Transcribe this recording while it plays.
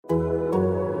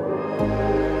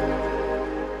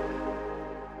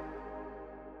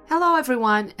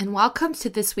everyone, and welcome to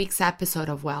this week's episode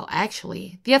of Well,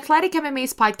 Actually, the Athletic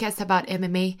MMA's podcast about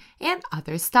MMA and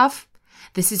other stuff.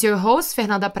 This is your host,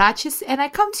 Fernanda Prates, and I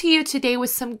come to you today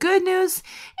with some good news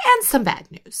and some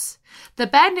bad news. The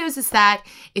bad news is that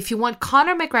if you want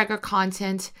Conor McGregor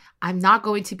content, I'm not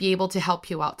going to be able to help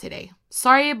you out today.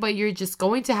 Sorry, but you're just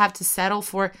going to have to settle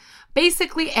for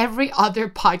basically every other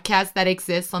podcast that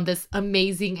exists on this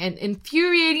amazing and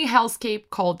infuriating hellscape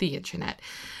called the internet.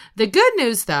 The good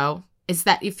news, though, is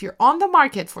that if you're on the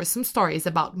market for some stories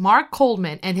about Mark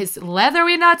Coleman and his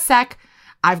leathery nutsack,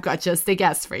 I've got just a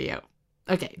guest for you.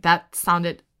 Okay, that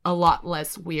sounded a lot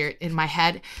less weird in my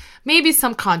head. Maybe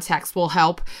some context will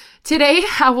help. Today,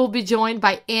 I will be joined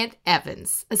by Ant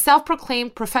Evans, a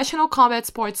self-proclaimed professional combat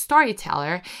sports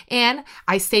storyteller, and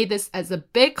I say this as a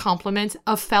big compliment,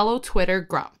 a fellow Twitter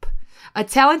grump. A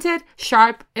talented,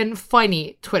 sharp, and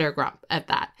funny Twitter grump at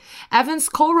that. Evans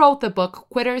co-wrote the book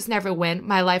Quitters Never Win,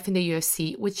 My Life in the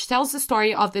UFC, which tells the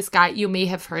story of this guy you may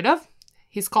have heard of.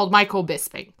 He's called Michael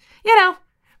Bisping. You know,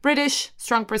 British,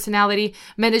 strong personality,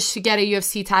 managed to get a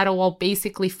UFC title while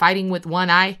basically fighting with one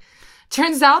eye.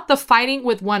 Turns out the fighting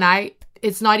with one eye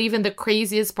is not even the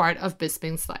craziest part of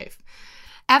Bisping's life.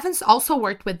 Evans also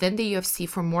worked within the UFC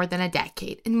for more than a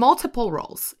decade in multiple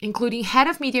roles, including head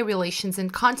of media relations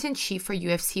and content chief for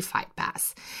UFC Fight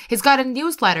Pass. He's got a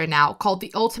newsletter now called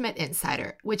The Ultimate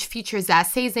Insider, which features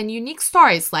essays and unique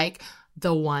stories like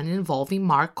the one involving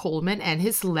Mark Coleman and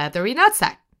his leathery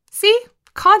nutsack. See?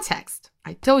 Context.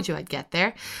 I told you I'd get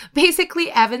there.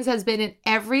 Basically, Evans has been in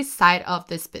every side of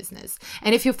this business.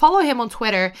 And if you follow him on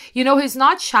Twitter, you know he's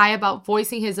not shy about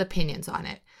voicing his opinions on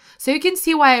it. So you can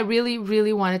see why I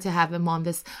really wanted to have him on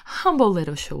this humble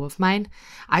little show of mine.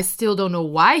 I still don't know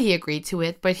why he agreed to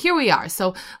it, but here we are.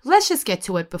 So let's just get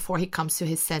to it before he comes to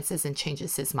his senses and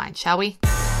changes his mind, shall we?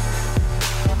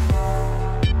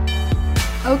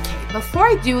 Okay, before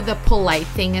I do the polite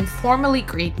thing and formally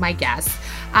greet my guests,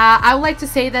 I would like to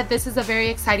say that this is a very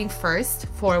exciting first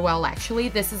for Well, Actually.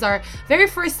 This is our very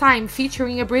first time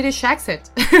featuring a British accent.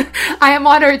 I am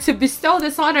honored to bestow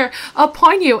this honor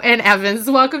upon you, Ant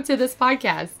Evans. Welcome to this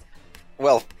podcast.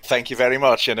 Well, thank you very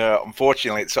much. And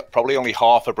unfortunately, it's probably only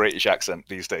half a British accent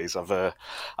these days. I've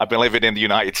been living in the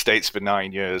United States for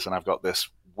 9 years, and I've got this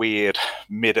weird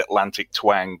mid-Atlantic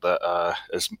twang that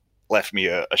has left me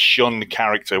a shunned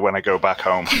character when I go back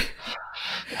home.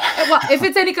 Well, if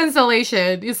it's any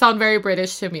consolation, you sound very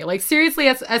British to me. Like, seriously,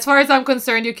 as far as I'm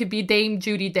concerned, you could be Dame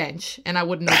Judi Dench, and I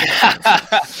wouldn't know the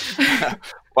difference.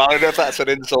 Well, I don't know if that's an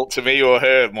insult to me or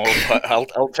her more, but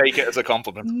I'll take it as a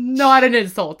compliment. Not an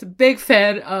insult. Big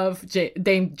fan of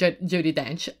Dame Judi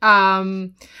Dench.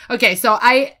 Okay, so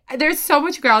there's so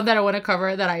much ground that I want to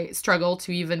cover that I struggle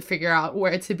to even figure out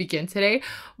where to begin today.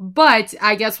 But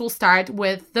I guess we'll start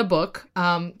with the book,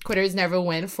 Quitters Never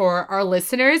Win, for our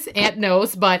listeners. Ant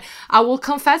knows, but I will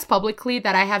confess publicly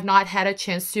that I have not had a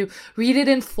chance to read it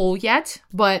in full yet.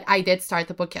 But I did start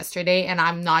the book yesterday, and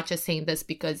I'm not just saying this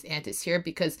because Ant is here,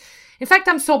 because in fact,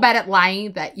 I'm so bad at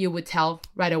lying that you would tell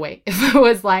right away if I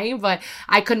was lying, but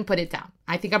I couldn't put it down.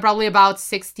 I think I'm probably about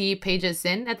 60 pages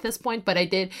in at this point, but I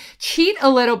did cheat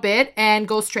a little bit and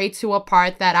go straight to a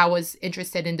part that I was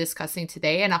interested in discussing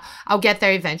today, and I'll get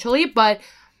there eventually. But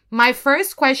my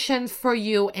first question for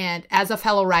you, and as a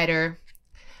fellow writer,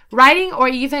 writing or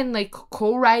even like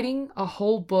co-writing a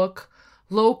whole book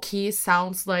low-key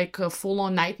sounds like a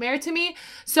full-on nightmare to me.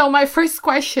 So my first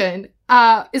question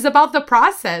is about the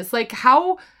process. Like,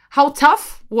 how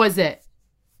tough was it?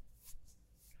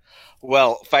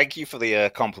 Well, thank you for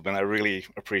the compliment. I really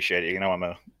appreciate it. You know, I'm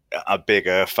a big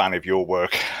fan of your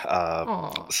work.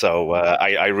 So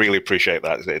I really appreciate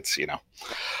that. It's, you know,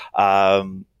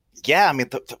 yeah, I mean,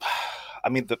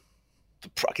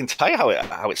 I can tell you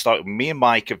how it started. Me and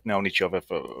Mike have known each other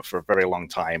for a very long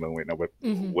time,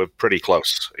 and we're pretty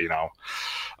close. You know,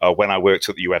 when I worked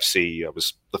at the UFC,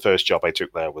 the first job I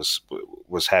took there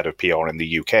was head of PR in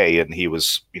the UK, and he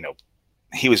was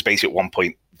basically at one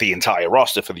point the entire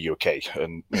roster for the UK.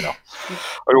 And you know,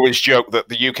 I always joke that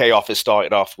the UK office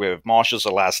started off with Marshall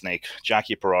Zelaznik,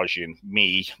 Jackie Paragian,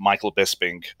 me, Michael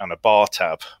Bisping, and a bar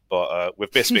tab. But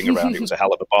with Bisping around, it was a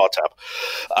hell of a bar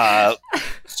tab.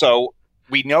 So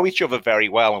we know each other very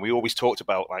well, and we always talked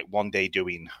about like one day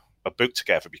doing a book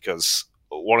together, because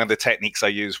one of the techniques I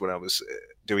used when I was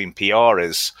doing PR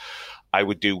is I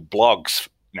would do blogs,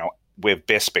 you know, with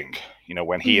Bisping, you know,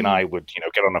 when he and I would, you know,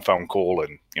 get on a phone call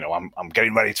and, you know, I'm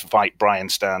getting ready to fight Brian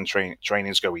Stan,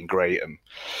 training's going great, and,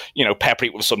 you know, pepper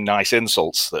it with some nice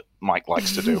insults that Mike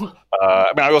likes to do.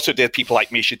 I mean, I also did people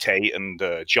like Misha Tate and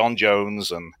John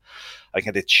Jones, and I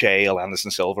did Chael,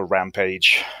 Anderson Silva,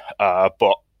 Rampage.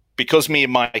 But because me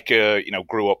and Mike, you know,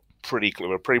 grew up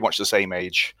we're pretty much the same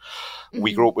age.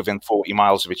 We grew up within 40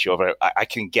 miles of each other. I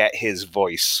can get his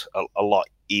voice a lot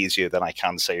easier than I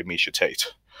can say Misha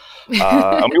Tate.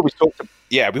 And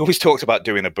we always talked about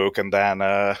doing a book, and then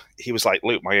he was like,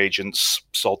 Luke, my agents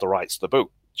sold the rights to the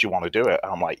book. Do you want to do it?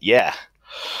 And I'm like, yeah.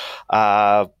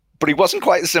 But it wasn't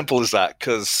quite as simple as that,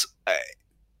 because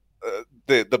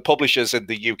the publishers in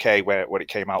the UK, when it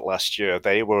came out last year,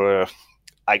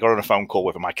 I got on a phone call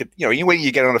with them. I could, when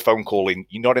you get on a phone call and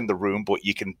you're not in the room, but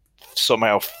you can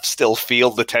somehow still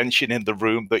feel the tension in the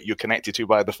room that you're connected to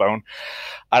by the phone.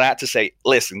 And I had to say,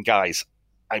 listen, guys,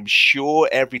 I'm sure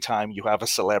every time you have a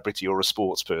celebrity or a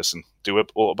sports person do an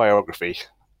autobiography,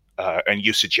 and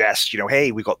you suggest,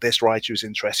 hey, we got this writer who's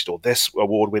interested, or this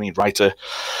award-winning writer,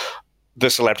 the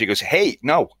celebrity goes, hey,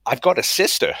 no, I've got a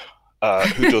sister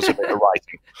who does a bit of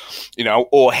writing,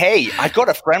 or hey, I've got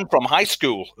a friend from high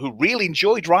school who really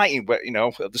enjoyed writing, but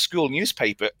the school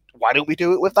newspaper. Why don't we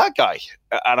do it with that guy?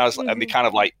 And and they kind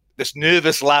of like this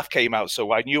nervous laugh came out,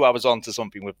 so I knew I was onto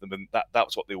something with them, and that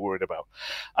was what they were worried about.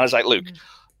 And I was like, Luke,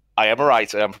 I am a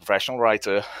writer, I'm a professional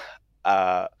writer,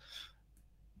 but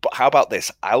how about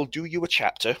this? I'll do you a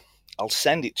chapter, I'll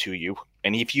send it to you,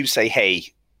 and if you say, hey,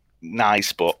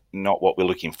 nice, but not what we're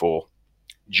looking for,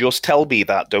 just tell me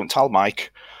that, don't tell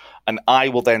Mike, and I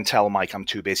will then tell Mike I'm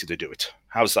too busy to do it.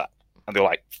 How's that? And they're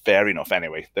like, fair enough.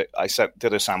 Anyway, I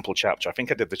did a sample chapter. I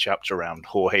think I did the chapter around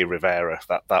Jorge Rivera,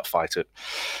 that fight at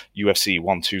UFC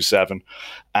 127,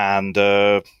 and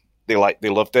they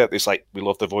loved it. It's like, we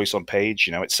love the voice on page.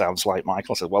 It sounds like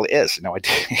Michael. I said, well, it is.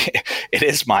 It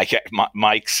is Mike.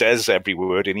 Mike says every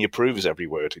word and he approves every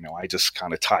word. I just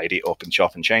kind of tidy it up and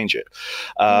chop and change it.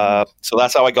 So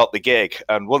that's how I got the gig.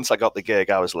 And once I got the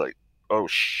gig, I was like, oh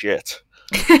shit.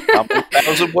 How many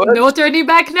thousand words? No turning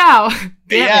back now.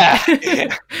 Yeah.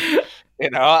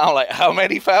 I'm like, how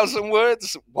many thousand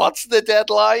words? What's the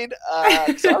deadline?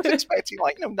 Because I was expecting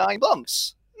 9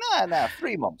 months. No,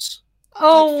 3 months.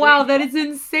 Oh, wow, that is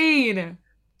insane.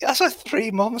 That's like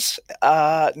 3 months.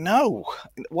 No.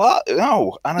 What?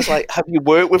 No. And I was like, have you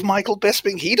worked with Michael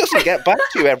Bisping? He doesn't get back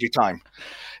to you every time.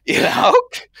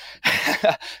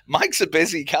 Mike's a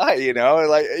busy guy,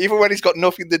 like even when he's got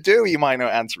nothing to do, he might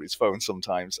not answer his phone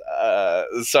sometimes.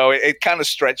 So it kind of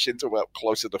stretched into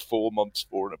closer to 4 months,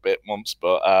 4 and a bit months.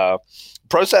 But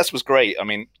process was great. I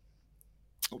mean,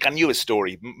 I knew his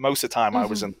story. Most of the time I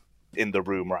was in the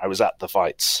room, or I was at the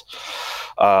fights.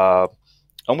 And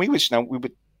we would,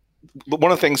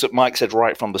 one of the things that Mike said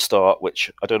right from the start,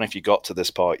 which I don't know if you got to this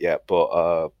part yet,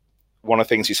 but one of the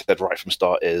things he said right from the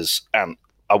start is, and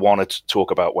I wanted to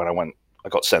talk about when I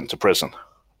got sent to prison.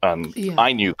 And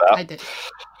I knew that. I did.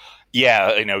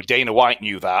 Yeah, Dana White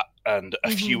knew that, and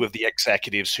a few of the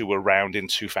executives who were around in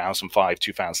 2005,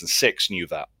 2006 knew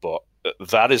that, but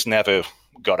that has never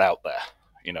got out there.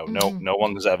 No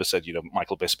one has ever said,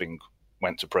 Michael Bisping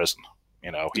went to prison.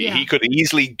 He could have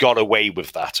easily got away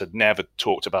with that and never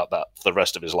talked about that for the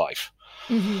rest of his life.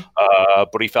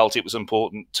 But he felt it was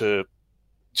important to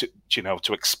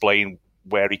explain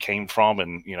where he came from,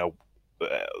 and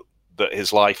that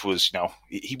his life was,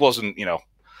 he wasn't,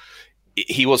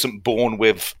 he wasn't born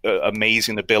with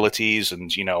amazing abilities,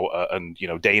 and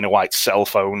Dana White's cell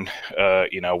phone,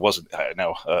 wasn't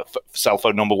cell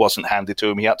phone number wasn't handed to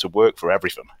him. He had to work for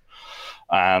everything,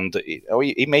 and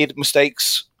he made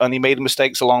mistakes, and he made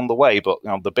mistakes along the way. But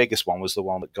the biggest one was the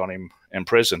one that got him in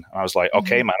prison. And I was like,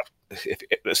 okay, man,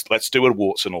 let's do it,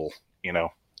 warts and all.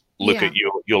 Look at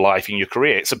your life and your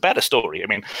career. It's a better story. I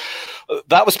mean,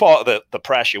 that was part of the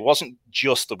pressure. It wasn't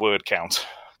just the word count,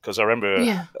 because I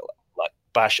remember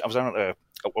I was on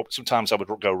sometimes I would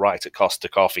go right at Costa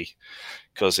Coffee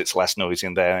because it's less noisy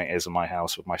in there than it is in my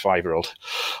house with my 5-year-old.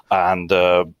 And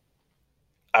I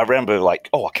remember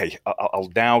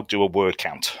I'll now do a word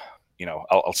count.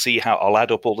 I'll see I'll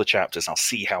add up all the chapters. And I'll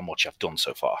see how much I've done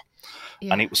so far.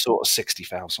 Yeah. And it was sort of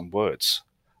 60,000 words.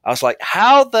 I was like,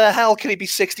 how the hell can it be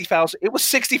 60,000? It was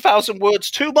 60,000 words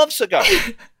 2 months ago.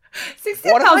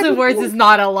 60,000 words is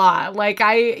not a lot.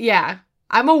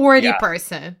 I'm a wordy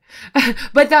person.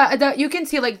 But the you can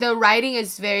see the writing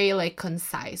is very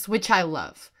concise, which I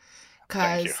love.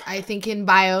 Because I think in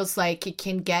bios, it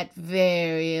can get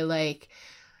very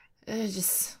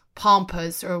just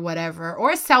pompous or whatever,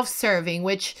 or self-serving,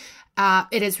 which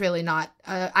it is really not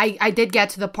I did get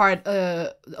to the part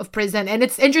of prison, and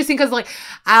it's interesting because like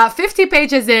 50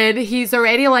 pages in, he's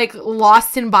already like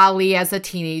lost in Bali as a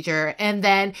teenager, and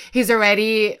then he's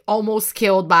already almost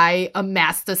killed by a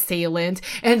masked assailant,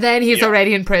 and then he's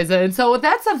already in prison. So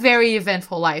that's a very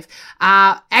eventful life.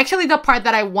 Actually, the part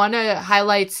that I want to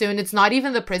highlight soon, it's not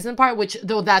even the prison part, which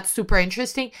though that's super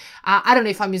interesting. I don't know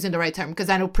if I'm using the right term, because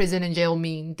I know prison and jail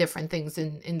mean different things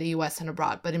in the US and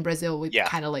abroad, but in Brazil we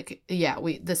kind of like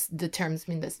the terms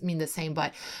mean the same.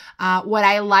 But what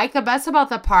I like the best about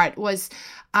that part was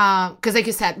because like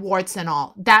you said, warts and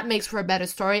all, that makes for a better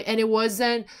story. And it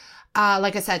wasn't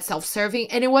like I said,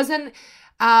 self-serving, and it wasn't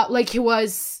like he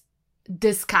was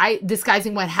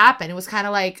disguising what happened. It was kind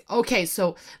of like, okay,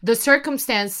 so the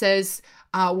circumstances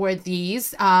were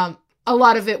these. A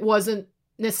lot of it wasn't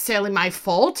necessarily my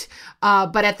fault,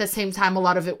 but at the same time, a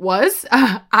lot of it was.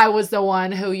 I was the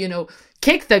one who,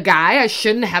 kicked the guy. I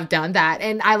shouldn't have done that.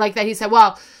 And I like that he said,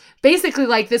 well, basically,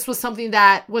 like, this was something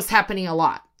that was happening a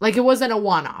lot. Like, it wasn't a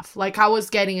one-off. Like, I was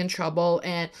getting in trouble.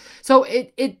 And so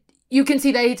you can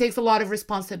see that he takes a lot of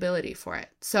responsibility for it.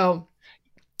 So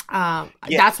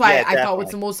that's why I thought was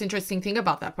the most interesting thing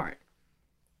about that part.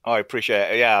 Oh, I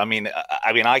appreciate it. Yeah, I mean,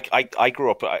 I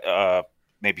grew up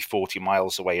maybe 40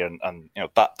 miles away, and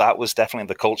that was definitely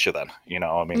the culture then.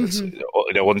 It's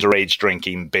underage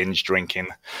drinking, binge drinking.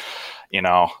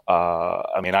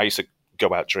 I used to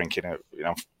go out drinking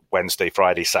Wednesday,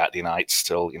 Friday, Saturday nights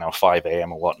till 5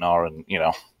 a.m. or whatnot, and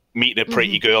meeting a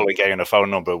pretty girl and getting a phone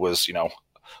number was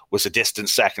a distant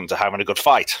second to having a good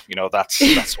fight.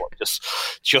 That's what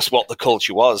just what the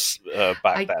culture was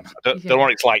back then. I don't know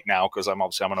what it's like now, because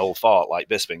I'm an old fart like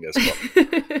this fingers,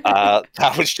 but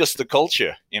that was just the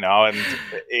culture, and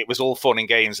it was all fun and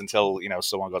games until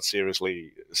someone got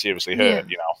seriously hurt.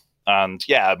 And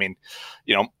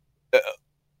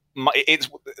it's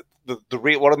the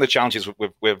real one of the challenges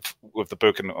with the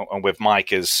book and with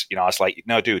Mike is I was like,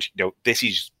 no, dude, this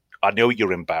is, I know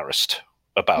you're embarrassed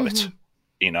about it.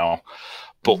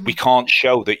 But we can't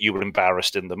show that you were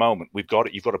embarrassed in the moment. You've got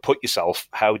to put yourself,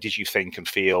 how did you think and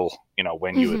feel,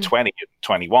 when you were 20,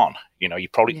 21, you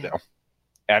probably know.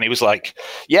 And he was like,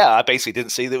 I basically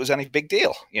didn't see there was any big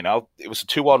deal. It was a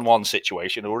 2-on-1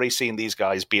 situation. Already seen these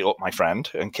guys beat up my friend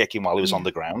and kick him while he was on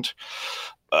the ground.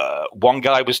 One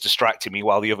guy was distracting me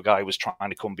while the other guy was trying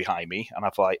to come behind me. And I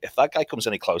thought, like, if that guy comes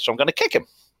any closer, I'm going to kick him.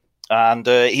 And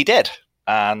he did.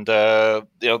 And,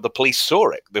 the police saw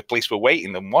it. The police were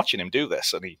waiting and watching him do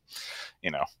this. And he,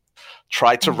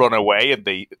 tried to run away, and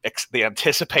they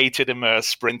anticipated him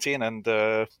sprinting. And,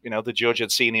 the judge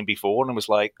had seen him before and was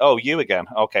like, oh, you again.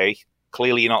 Okay.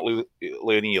 Clearly you're not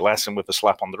learning your lesson with a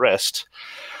slap on the wrist.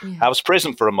 I was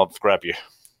prison for a month, grab you.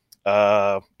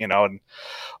 And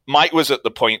Mike was at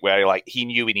the point where he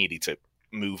knew he needed to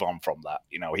move on from that.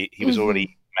 He was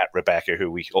already met Rebecca,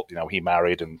 who he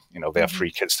married, and they have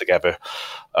 3 kids together,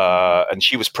 and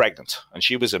she was pregnant and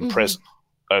she was in prison,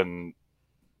 and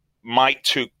Mike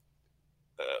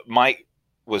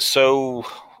was so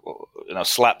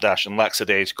slapdash and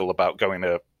lackadaisical about going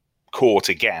to court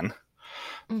again,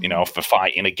 for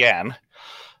fighting again.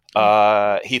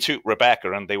 He took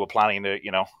Rebecca, and they were planning to,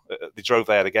 they drove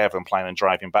there together and planning on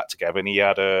driving back together, and he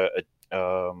had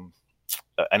an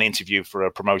interview for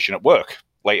a promotion at work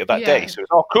later that day. So,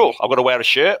 cool, I've got to wear a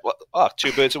shirt.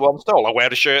 2 birds with one stone. I'll wear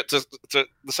a shirt to the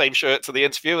same shirt to the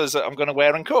interview as I'm going to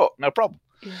wear in court. No problem.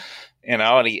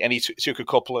 And he took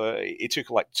he took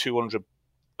like 200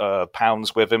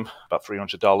 pounds with him, about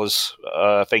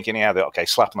 $300, thinking, okay,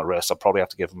 slap on the wrist, I'll probably have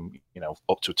to give him,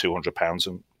 up to 200 pounds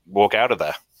and walk out of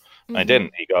there. And I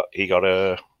didn't. He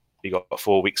got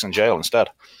 4 weeks in jail instead.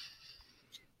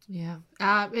 Yeah,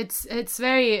 it's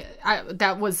very,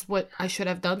 that was what I should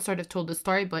have done, sort of told the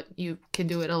story, but you can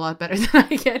do it a lot better than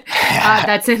I can.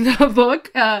 That's in the book.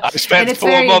 I spent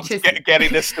 4 months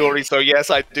getting this story, so yes,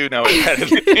 I do know it better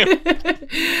than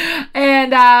you.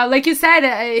 And like you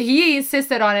said, he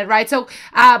insisted on it, right? So,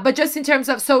 but just in terms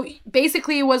of, so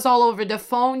basically it was all over the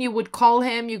phone. You would call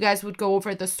him, you guys would go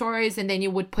over the stories, and then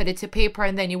you would put it to paper,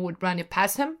 and then you would run it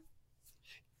past him?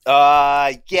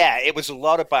 It was a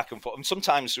lot of back and forth, and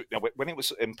sometimes when it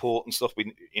was important stuff,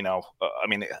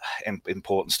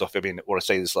 important stuff, what I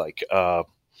say is like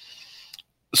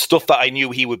stuff that I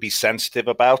knew he would be sensitive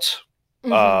about.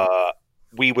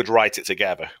 We would write it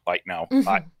together. Like, no,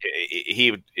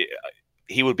 he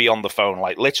would be on the phone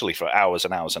like literally for hours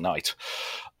and hours a night,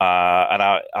 and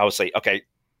I would say, okay,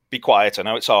 be quiet, I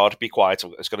know it's hard, be quiet,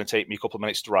 it's going to take me a couple of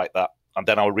minutes to write that, and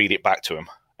then I'll read it back to him.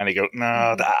 And he go,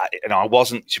 no, I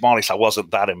wasn't, to be honest, I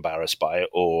wasn't that embarrassed by it.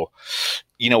 Or,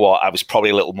 you know what, I was probably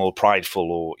a little more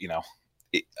prideful, or,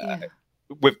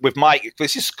 with Mike,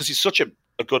 this is because he's such a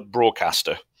good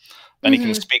broadcaster and he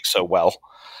can speak so well.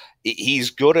 He's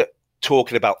good at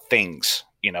talking about things.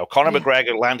 You know, Conor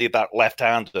McGregor landed that left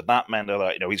hand, and that meant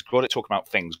that, you know, he's good at talking about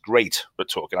things, great at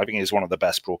talking. I think he's one of the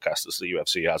best broadcasters the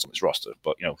UFC has on its roster.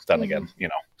 But, you know, then again, you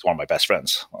know, he's one of my best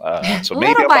friends. So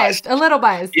maybe a little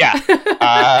biased. Yeah.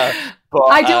 But,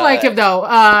 I do like him, though.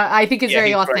 I think it's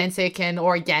very authentic and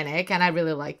organic, and I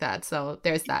really like that. So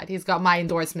there's that. He's got my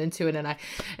endorsement to it,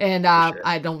 and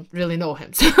I don't really know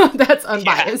him, so that's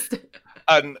unbiased.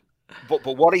 Yeah. But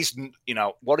what he's, you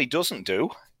know, what he doesn't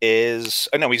do is,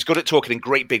 I know he's good at talking in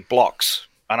great big blocks,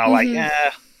 and I'm like,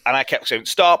 yeah, and I kept saying,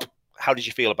 stop. How did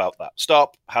you feel about that?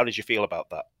 Stop. How did you feel about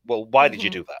that? Well, why did you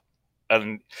do that?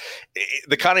 And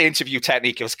the kind of interview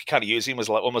technique I was kind of using was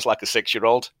like almost like a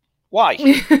 6-year-old. Why?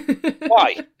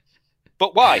 Why?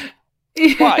 But why?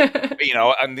 Why? You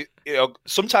know, and you know,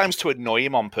 sometimes to annoy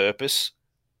him on purpose,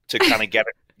 to kind of get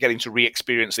him to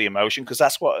re-experience the emotion, because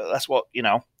that's what you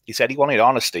know. He said he wanted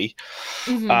honesty,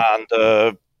 and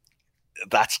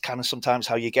that's kind of sometimes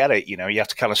how you get it. You know, you have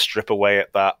to kind of strip away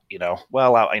at that. You know,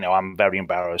 well, I'm very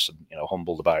embarrassed and, you know,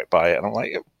 humbled by it, and I'm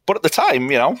like, but at the time,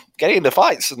 you know, getting into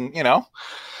fights and, you know,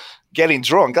 getting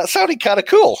drunk, that sounded kind of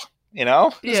cool. You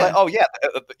know, it's like, oh yeah,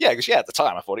 because at the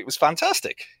time I thought it was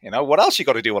fantastic. You know, what else you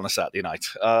got to do on a Saturday night?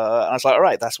 And I was like, all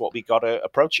right, that's what we got to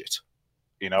approach it.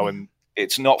 You know, and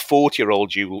it's not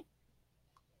 40-year-old you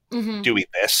doing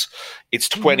this. It's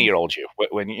 20-year-old you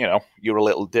when you know you're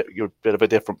you're a bit of a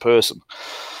different person,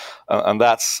 and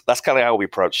that's kind of how we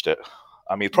approached it.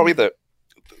 I mean, probably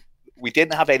we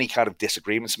didn't have any kind of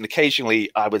disagreements. And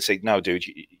occasionally I would say, no, dude,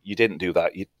 you didn't do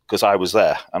that because I was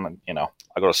there. And, you know,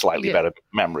 I got a slightly better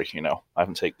memory, you know. I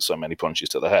haven't taken so many punches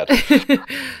to the head.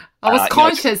 I was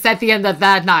conscious at the end of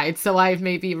that night, so I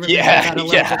maybe remember that a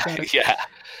little bit better. Yeah.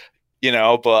 You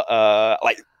know, but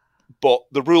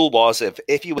the rule was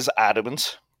if he was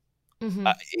adamant,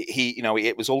 he, you know,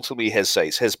 it was ultimately his say.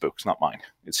 It's his books, not mine.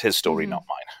 It's his story, not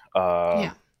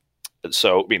mine.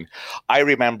 So, I mean, I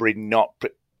remember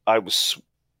I would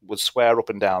swear up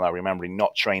and down, I remember him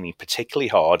not training particularly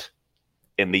hard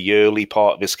in the early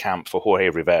part of his camp for Jorge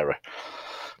Rivera,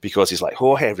 because he's like,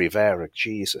 Jorge Rivera,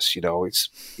 Jesus, you know, it's,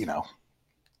 you know,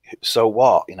 so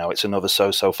what? You know, it's another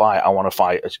so-so fight. I want to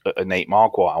fight a Nate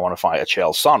Marquardt. I want to fight a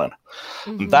Chael Sonnen.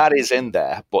 That is in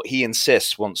there, but he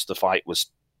insists once the fight was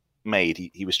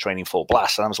made, he was training full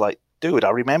blast. And I was like, dude, I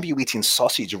remember you eating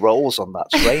sausage rolls on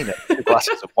that train and 2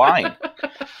 glasses of wine.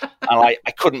 And I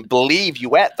couldn't believe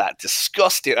you ate that.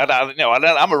 Disgusting. And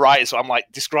I'm a writer, so I'm like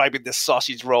describing this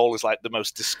sausage roll as like the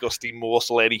most disgusting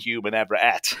morsel any human ever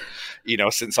ate, you know,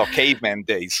 since our cavemen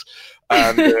days.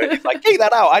 And he's like, take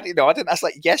that out. I didn't. I was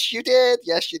like, yes, you did.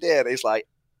 Yes, you did. He's like,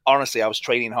 honestly, I was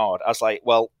training hard. I was like,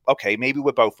 well, okay, maybe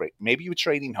we're both right. Maybe you were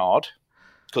training hard.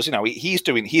 Because, you know, he's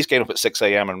getting up at 6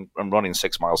 a.m. and running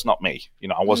 6 miles, not me. You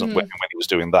know, I wasn't with him when he was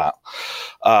doing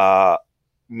that.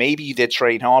 Maybe you did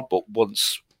train hard, but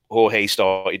once Jorge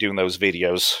started doing those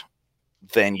videos,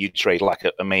 then you train like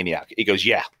a maniac. He goes,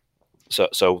 yeah.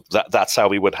 So that's how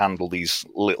we would handle these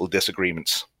little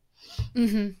disagreements.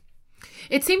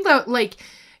 It seemed like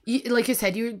you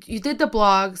said, you did the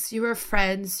blogs, you were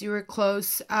friends, you were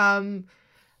close,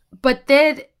 but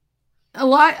did a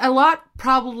lot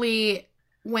probably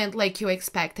went like you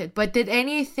expected, but did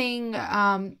anything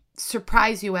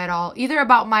surprise you at all, either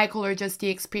about Michael or just the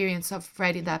experience of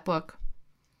writing that book?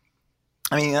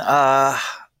 I mean, I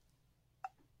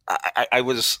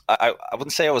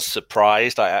wouldn't say I was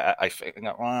surprised. I think,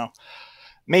 well,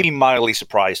 maybe mildly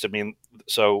surprised. I mean,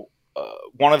 so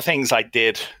one of the things I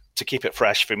did to keep it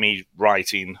fresh for me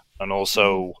writing, and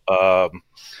also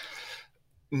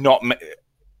not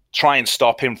try and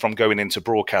stop him from going into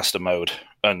broadcaster mode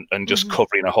and just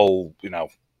covering a whole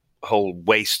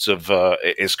waste of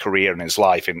his career and his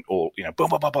life, and all, you know, boom,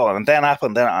 boom, boom, boom, and then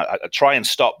happened. Then I try and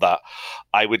stop that.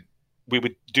 We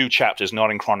would do chapters not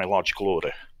in chronological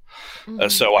order.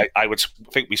 So I would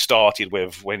think we started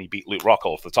with when he beat Luke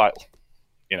Rockhold for the title,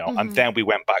 you know, and then we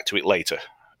went back to it later.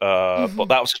 But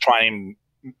that was to try and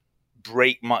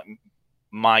break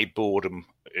my boredom.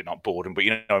 Not boredom, but you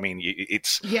know what I mean?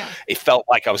 It felt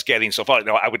like I was getting so far. You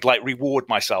know, I would like reward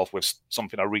myself with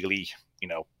something I really, you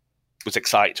know, was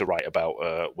excited to write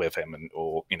about with him,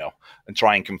 and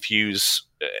try and confuse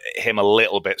him a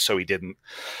little bit so he didn't,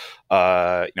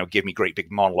 give me great big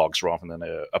monologues rather than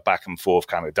a back and forth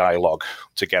kind of dialogue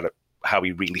to get at how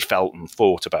he really felt and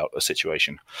thought about a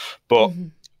situation. But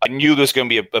I knew there was going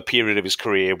to be a period of his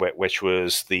career which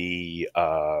was the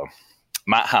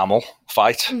Matt Hamill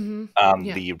fight and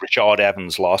Yeah. the Rashad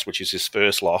Evans loss, which is his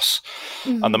first loss.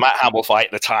 And the Matt Hamill fight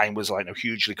at the time was like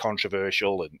hugely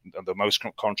controversial and the most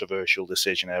controversial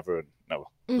decision ever. And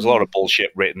there's a lot of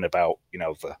bullshit written about,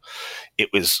 it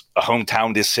was a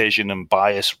hometown decision and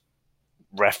biased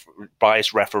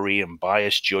referee and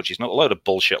biased judges. Not a load of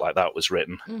bullshit like that was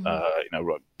written.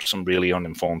 Some really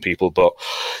uninformed people, but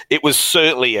it was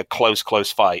certainly a close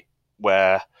fight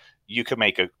where you can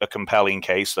make a compelling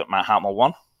case that Matt Hamill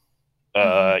won.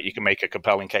 You can make a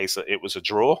compelling case that it was a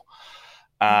draw.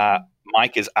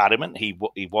 Mike is adamant he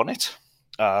won it,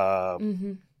 but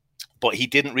he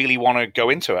didn't really want to go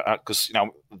into it because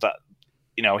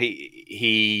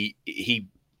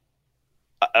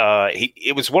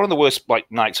it was one of the worst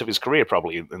nights of his career,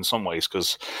 probably in some ways,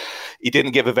 because he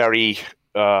didn't give a very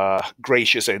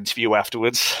gracious interview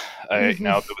afterwards. There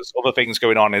was other things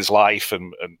going on in his life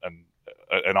and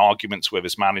arguments with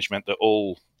his management that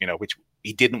all which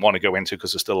he didn't want to go into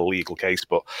because it's still a legal case.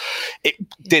 But it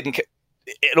didn't.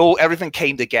 Everything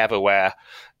came together where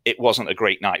it wasn't a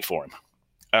great night for him,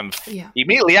 and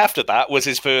immediately after that was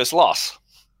his first loss.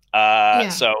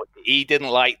 So he didn't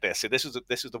like this. So this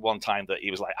is the one time that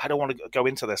he was like, I don't want to go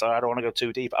into this. I don't want to go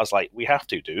too deep. I was like, we have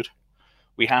to, dude.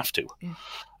 We have to. Yeah.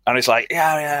 And it's like,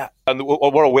 yeah. And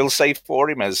what I will say for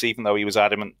him is, even though he was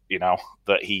adamant,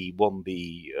 that he won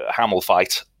the Hamill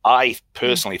fight, I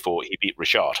personally thought he beat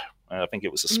Rashad. I think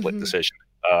it was a split decision.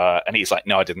 And he's like,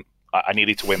 no, I didn't. I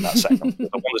needed to win that second. I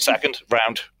won the second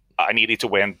round. I needed to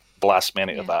win the last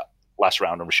minute of that last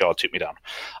round, and Rashad took me down.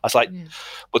 I was like,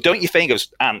 well, don't you think it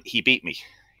was, and he beat me,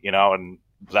 and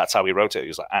that's how he wrote it. He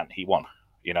was like, and he won.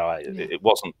 It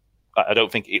wasn't, I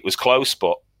don't think it was close,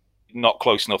 but not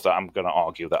close enough that I'm going to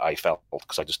argue that I felt,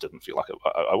 because I just didn't feel like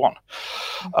I won.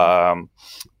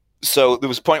 So there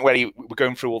was a point where we were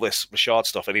going through all this Rashad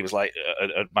stuff, and he was like,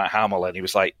 at Matt Hamill, and he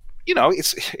was like,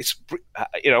 it's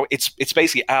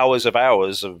basically hours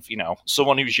of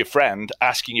someone who's your friend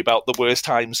asking you about the worst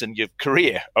times in your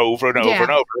career over and over and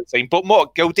over, and saying, but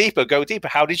more, go deeper.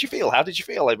 How did you feel?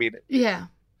 I mean,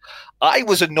 I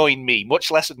was annoying me, much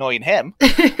less annoying him.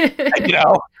 And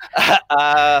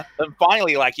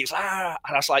finally, he's and I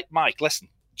was like, Mike, listen,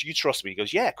 do you trust me? He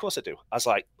goes, yeah, of course I do. I was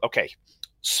like, okay,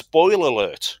 spoiler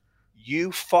alert,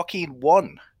 you fucking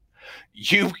won.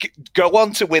 You go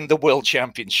on to win the world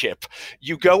championship.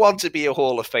 You go on to be a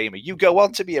Hall of Famer. You go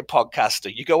on to be a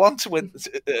podcaster. You go on to win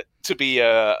to be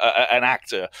an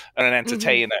actor and an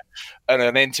entertainer and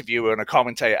an interviewer and a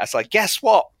commentator. I was like, guess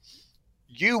what?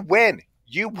 You win.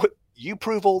 You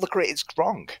prove all the critics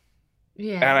wrong.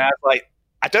 Yeah. And I was like,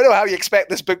 I don't know how you expect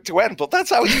this book to end, but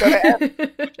that's how it's going to end.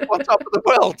 On top of the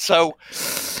world. So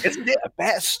isn't it a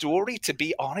better story, to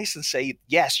be honest, and say,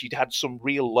 yes, you'd had some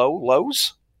real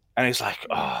lows? And he's like,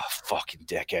 oh, fucking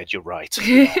dickhead, you're right.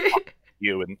 And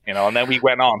then we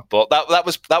went on. But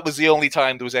that was the only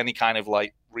time there was any kind of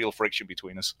real friction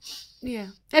between us. Yeah.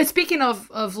 And speaking of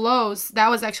lows, that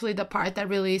was actually the part that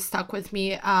really stuck with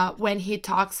me when he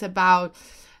talks about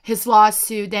his loss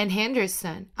to Dan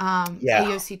Henderson at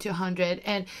UFC 200.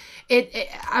 And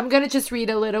I'm going to just read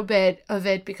a little bit of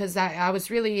it because I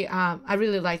was really, I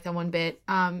really liked that one bit.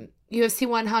 UFC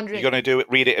 100. You're going to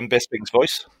read it in Bisping's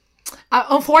voice?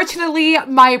 Unfortunately,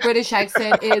 my British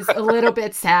accent is a little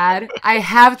bit sad. I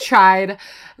have tried,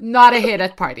 not a hit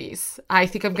at parties. I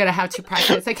think I'm going to have to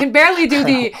practice. I can barely do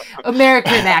the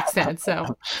American accent,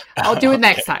 so I'll do it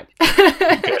next time.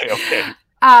 Okay.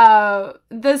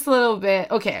 This little bit.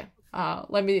 Okay.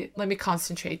 Let me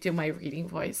concentrate, do my reading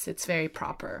voice. It's very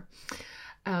proper.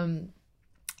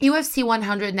 UFC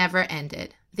 100 never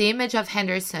ended. The image of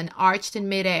Henderson arched in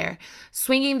midair,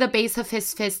 swinging the base of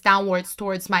his fist downwards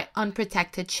towards my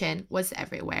unprotected chin, was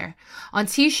everywhere. On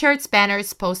t-shirts,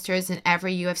 banners, posters, and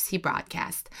every UFC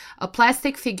broadcast. A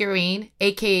plastic figurine,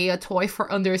 aka a toy for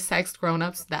undersexed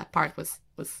grown-ups, that part was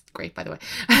great, by the way,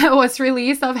 was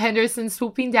released of Henderson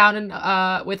swooping down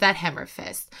with that hammer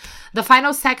fist. The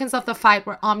final seconds of the fight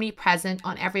were omnipresent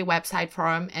on every website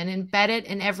forum and embedded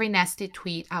in every nasty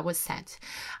tweet I was sent.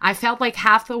 I felt like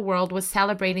half the world was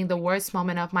celebrating the worst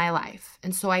moment of my life,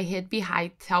 and so I hid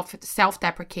behind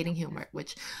self-deprecating humor,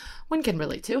 which one can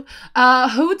relate to.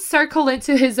 Who'd circle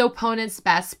into his opponent's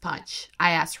best punch?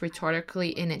 I asked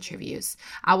rhetorically in interviews.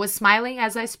 I was smiling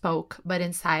as I spoke, but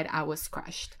inside I was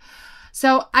crushed.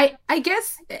 So I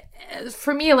guess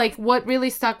for me, like what really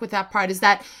stuck with that part is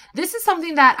that this is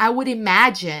something that I would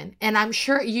imagine, and I'm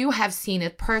sure you have seen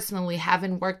it personally,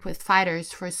 having worked with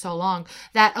fighters for so long,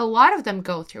 that a lot of them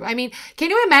go through. I mean, can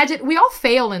you imagine? We all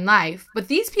fail in life, but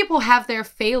these people have their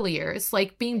failures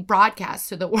like being broadcast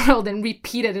to the world and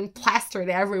repeated and plastered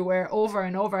everywhere over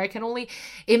and over. I can only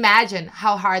imagine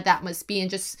how hard that must be, and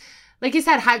just like you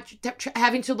said,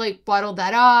 having to like bottle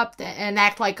that up and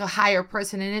act like a higher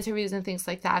person in interviews and things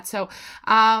like that. So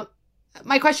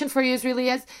my question for you is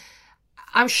really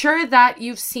I'm sure that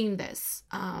you've seen this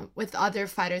with other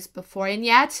fighters before, and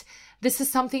yet this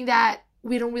is something that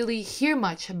we don't really hear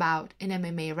much about in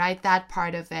MMA, right? That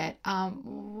part of it.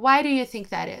 Why do you think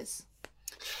that is?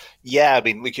 Yeah, I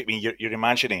mean, you're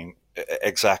imagining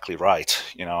exactly right.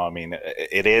 I mean,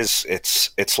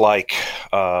 it's like,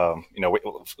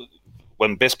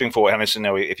 when Bisping fought Henderson,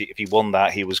 if he won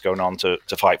that, he was going on to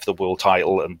fight for the world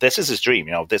title, and this is his dream.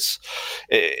 This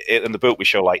in the book we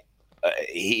show like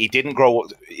he didn't grow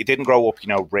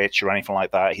up, rich or anything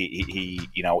like that. He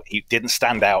didn't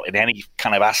stand out in any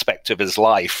kind of aspect of his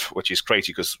life, which is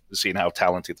crazy because seeing how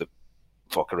talented the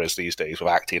fucker is these days with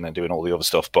acting and doing all the other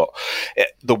stuff. But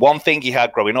the one thing he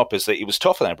had growing up is that he was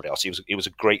tougher than everybody else. He was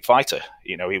a great fighter.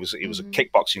 He was a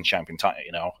kickboxing champion,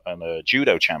 and a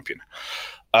judo champion.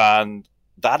 And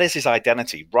that is his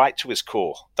identity, right to his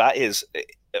core. That is,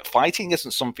 fighting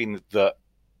isn't something that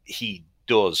he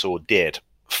does or did.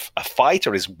 A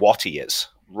fighter is what he is,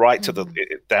 right to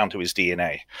down to his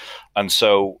DNA. And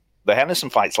so the Henderson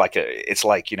fight's it's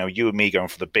like you and me going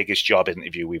for the biggest job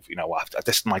interview.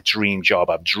 This is my dream job.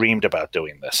 I've dreamed about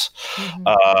doing this,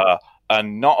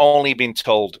 and not only being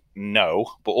told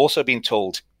no, but also being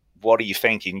told, what are you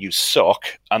thinking? You suck.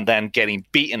 And then getting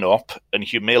beaten up and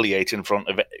humiliated in front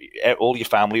of all your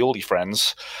family, all your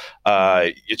friends,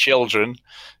 your children,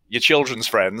 your children's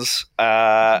friends,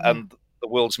 and the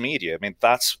world's media. I mean,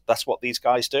 that's what these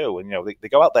guys do. And, they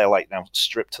go out there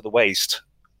stripped to the waist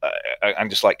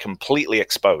and just completely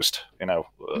exposed.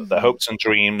 Their hopes and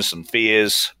dreams and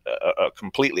fears are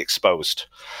completely exposed.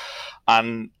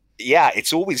 And yeah,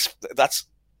 it's always,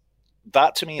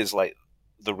 that to me is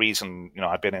the reason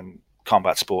I've been in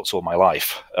combat sports all my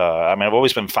life. I mean, I've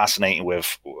always been fascinated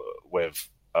with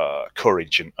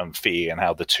courage and fear and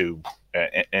how the two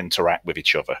interact with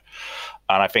each other.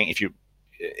 And I think if you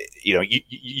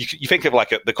think of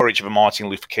the courage of a Martin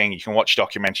Luther King, you can watch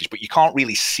documentaries, but you can't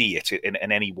really see it in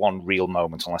any one real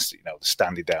moment unless they're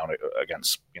standing down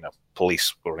against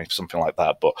police or something like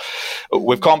that. But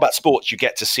with combat sports, you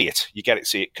get to see it. You get to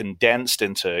see it condensed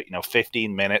into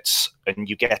 15 minutes, and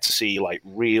you get to see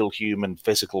real human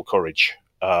physical courage,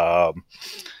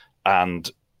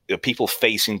 and people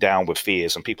facing down with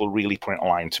fears and people really putting it on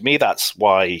line. To me, that's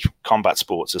why combat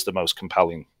sports is the most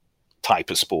compelling type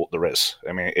of sport there is.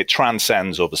 I mean, it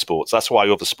transcends other sports. That's why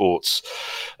other sports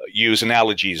use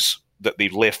analogies that they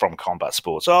live from combat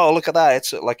sports. Oh, look at that!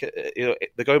 It's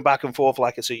they're going back and forth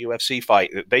like it's a UFC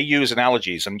fight. They use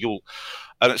analogies, and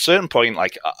at a certain point,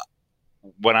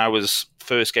 when I was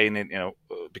first getting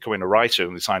becoming a writer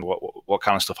and deciding what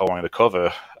kind of stuff I wanted to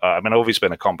cover. I mean, I've always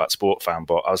been a combat sport fan,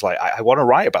 but I was like, I want to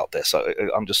write about this.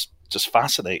 I'm just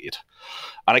fascinated,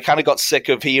 and I kind of got sick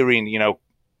of hearing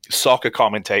soccer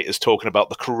commentators talking about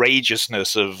the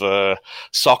courageousness of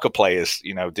soccer players,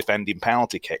 defending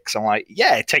penalty kicks. I'm like,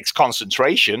 yeah, it takes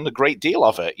concentration, a great deal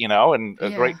of it, and a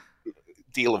great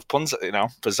deal of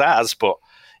pizzazz, but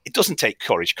it doesn't take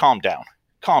courage. Calm down,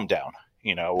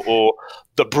 or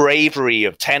the bravery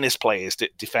of tennis players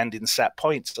defending set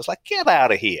points. It's like, get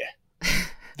out of here.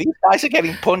 These guys are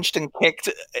getting punched and kicked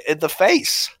in the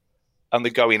face. And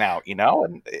they're going out,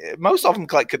 and most of them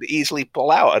could easily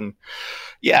pull out. And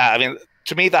yeah, I mean,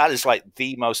 to me, that is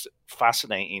the most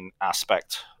fascinating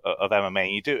aspect of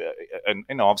MMA. You do,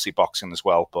 and obviously boxing as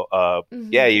well. But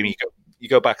yeah, you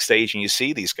go backstage and you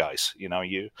see these guys. And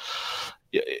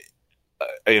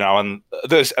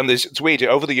there's it's weird.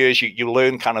 Over the years, you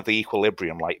learn kind of the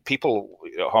equilibrium. People,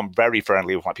 I'm very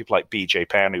friendly with people like BJ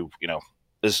Penn, who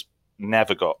has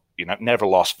never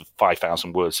lost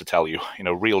 5,000 words to tell you,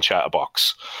 real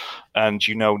chatterbox, and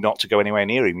not to go anywhere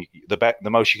near him. The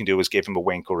most you can do is give him a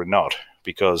wink or a nod,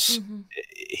 because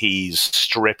he's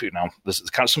stripping. There's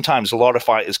sometimes a lot of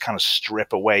fighters kind of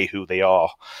strip away who they are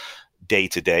day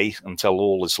to day until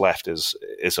all is left is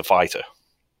a fighter.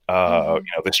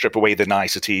 They strip away the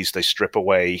niceties, they strip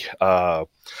away,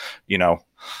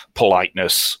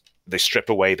 politeness. They strip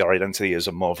away their identity as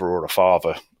a mother or a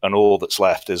father, and all that's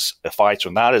left is a fighter.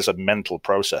 And that is a mental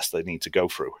process they need to go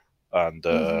through. And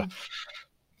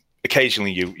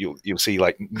occasionally you'll see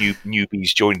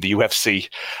newbies join the UFC,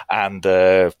 and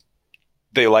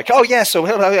they're like, oh yeah, so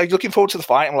are you looking forward to the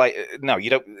fight? I'm like, no, you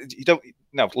don't,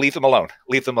 no, leave them alone.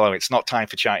 It's not time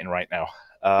for chatting right now.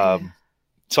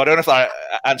 So I don't know if that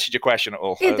answered your question at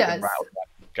all. It does.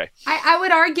 Okay. I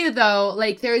would argue though,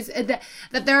 like that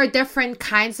there are different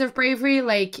kinds of bravery.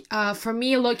 Like for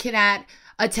me, looking at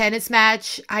a tennis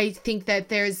match, I think that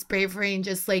there's bravery in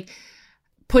just like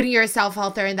putting yourself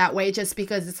out there in that way, just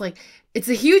because it's like, it's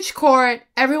a huge court,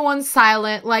 everyone's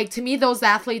silent. Like, to me, those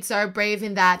athletes are brave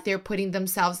in that they're putting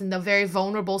themselves in a very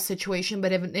vulnerable situation,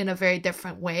 but in a very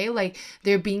different way. Like,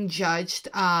 they're being judged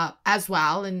as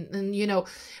well. And, you know,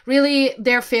 really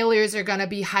their failures are going to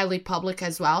be highly public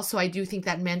as well. So I do think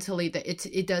that mentally that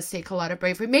it does take a lot of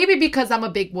bravery. Maybe because I'm a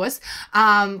big wuss,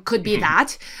 could be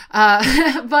that.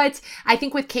 But I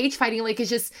think with cage fighting, like,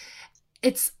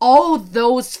 it's all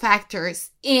those factors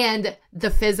and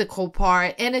the physical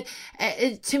part. And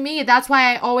it, to me, that's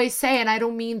why I always say, and I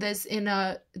don't mean this in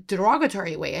a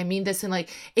derogatory way, I mean this in like,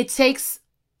 it takes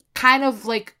kind of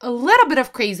like a little bit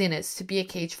of craziness to be a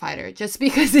cage fighter, just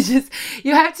because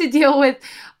you have to deal with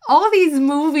all these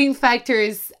moving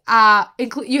factors.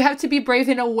 You have to be brave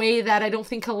in a way that I don't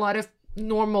think a lot of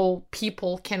normal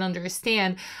people can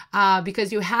understand,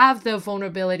 because you have the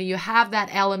vulnerability, you have that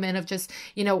element of just,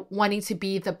 you know, wanting to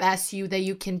be the best you that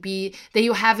you can be, that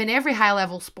you have in every high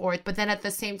level sport. But then at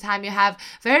the same time, you have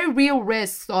very real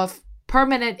risks of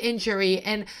permanent injury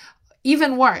and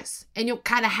even worse. And you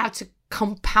kind of have to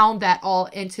compound that all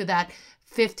into that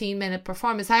 15-minute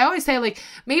performance. I always say, like,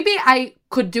 maybe I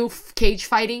could do cage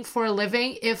fighting for a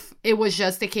living if it was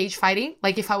just a cage fighting.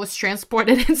 Like, if I was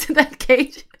transported into that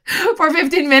cage for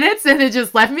 15 minutes and it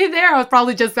just left me there, I was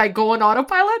probably just like go on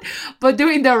autopilot. But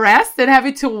doing the rest and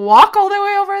having to walk all the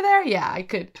way over there, yeah,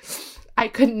 I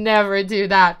could never do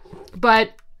that.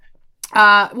 But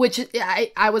which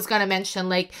I was gonna mention,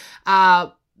 like,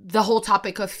 the whole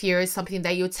topic of fear is something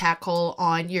that you tackle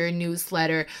on your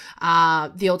newsletter,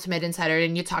 The Ultimate Insider,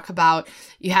 and you talk about,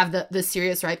 you have the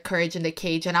series, right, Courage in the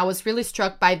Cage. And I was really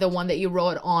struck by the one that you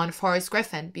wrote on Forrest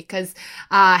Griffin, because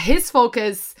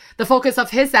the focus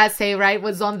of his essay, right,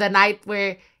 was on the night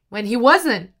when he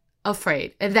wasn't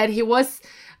afraid, and that his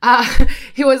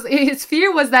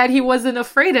fear was that he wasn't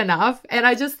afraid enough. And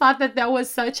I just thought that was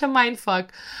such a mindfuck,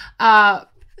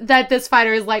 that this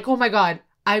fighter is like, oh my God,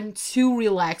 I'm too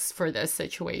relaxed for this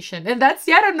situation. And that's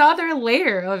yet another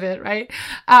layer of it, right?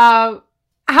 How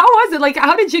was it? Like,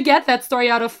 how did you get that story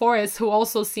out of Forrest, who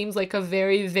also seems like a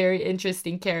very, very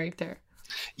interesting character?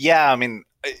 Yeah, I mean,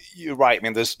 you're right. I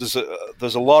mean, there's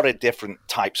a lot of different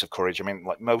types of courage. I mean,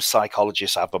 like most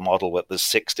psychologists have a model that there's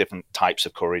 6 different types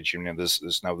of courage. You know,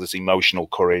 there's emotional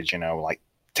courage, you know, like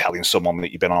telling someone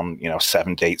that you've been on, you know,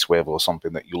 7 dates with or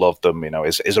something, that you love them, you know,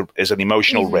 is an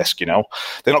emotional risk. You know,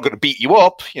 they're not going to beat you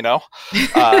up, you know,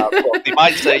 but they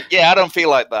might say, yeah, I don't feel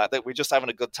like that we're just having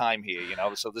a good time here, you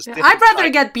know. So there's I'd rather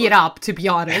get beat up, to be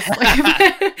honest. Like,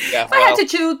 if I had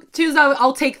to choose,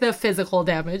 I'll take the physical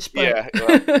damage. But. Yeah,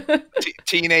 well,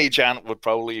 teenage Ant would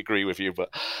probably agree with you, but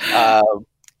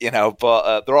you know,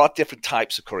 but there are different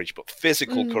types of courage. But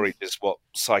physical courage is what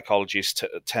psychologists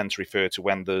tend to refer to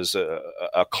when there's a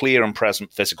clear and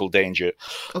present physical danger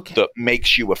that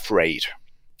makes you afraid.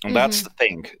 And that's the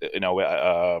thing, you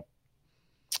know.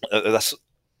 I've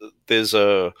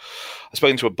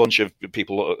spoken to a bunch of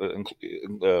people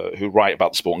who write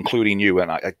about the sport, including you,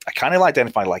 and I kind of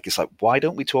identify, like, it's like, why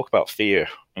don't we talk about fear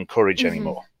and courage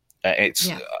anymore? And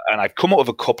I've come up with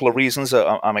a couple of reasons that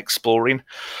I'm exploring.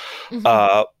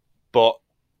 But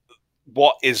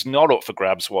what is not up for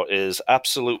grabs, what is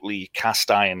absolutely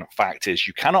cast iron fact, is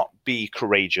you cannot be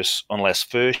courageous unless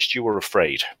first you are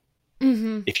afraid.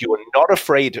 If you are not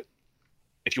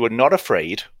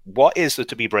afraid, what is there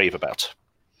to be brave about?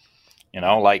 You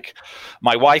know, like,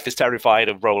 my wife is terrified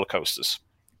of roller coasters.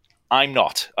 I'm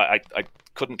not. I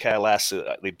couldn't care less.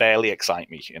 They barely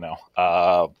excite me, you know.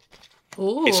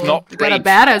 Ooh, it's not you got a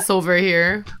badass over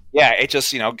here. Yeah, it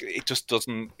just, you know, it just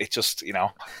doesn't, you know,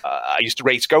 I used to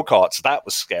race go-karts. That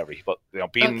was scary. But, you know,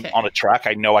 being on a track,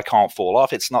 I know I can't fall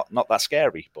off. It's not that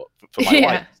scary. But for my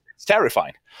wife, it's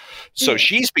terrifying. So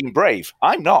she's being brave.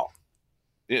 I'm not.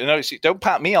 You know, don't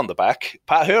pat me on the back.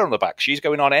 Pat her on the back. She's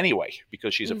going on anyway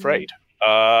because she's afraid.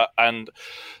 And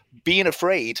being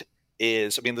afraid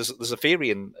is, I mean, there's a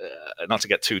theory, and not to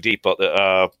get too deep, but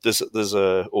there's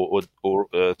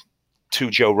to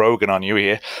Joe Rogan on you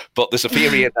here, but there's a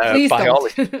theory in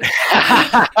biology.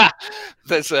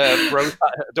 There's don't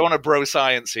want to bro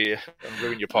science here and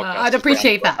ruin your podcast. I'd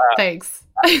appreciate that. Thanks.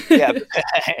 Yeah,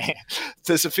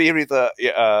 there's a theory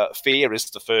that fear is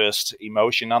the first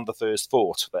emotion and the first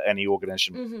thought that any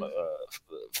organism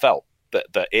felt.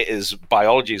 That it is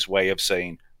biology's way of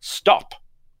saying stop.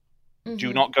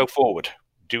 Do not go forward.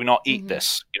 Do not eat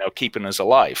this, keeping us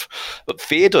alive. But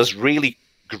fear does really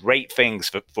great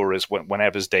things for us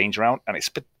whenever there's danger out. And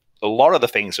a lot of the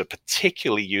things are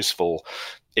particularly useful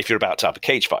if you're about to have a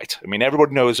cage fight. I mean,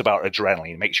 everyone knows about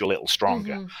adrenaline. It makes you a little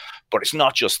stronger. But it's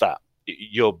not just that.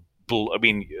 I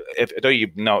know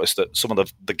you've noticed that some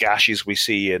of the gashes we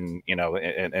see in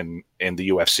the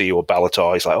UFC or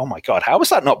Bellator is like, oh my God, how is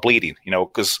that not bleeding?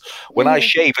 Because when I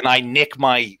shave and I nick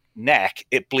my neck,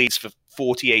 it bleeds for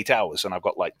 48 hours and I've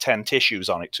got like 10 tissues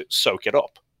on it to soak it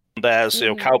up. There's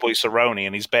Cowboy Cerrone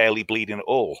and he's barely bleeding at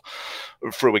all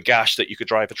through a gash that you could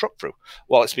drive a truck through.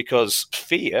 Well, it's because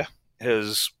fear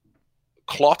has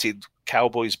clotted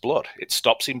Cowboy's blood. It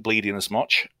stops him bleeding as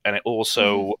much, and it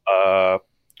also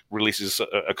releases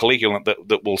a coagulant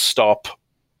that will stop,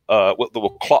 that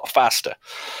will clot faster.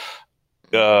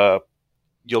 Your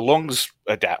lungs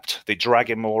adapt; they drag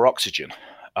in more oxygen.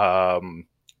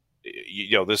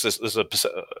 There's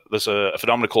a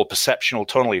phenomenon called perceptual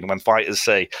tunneling. When fighters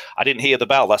say, "I didn't hear the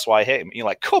bell, that's why I hit him," and you're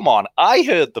like, "Come on, I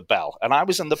heard the bell, and I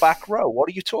was in the back row. What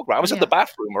are you talking about? I was in the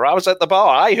bathroom, or I was at the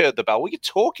bar. I heard the bell. What are you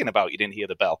talking about? You didn't hear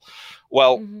the bell."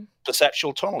 Well,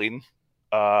 perceptual tunneling,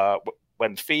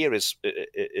 when fear is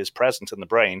present in the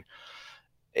brain,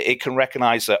 it can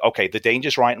recognize that, okay, the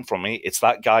danger's right in front of me. It's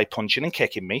that guy punching and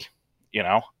kicking me.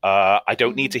 I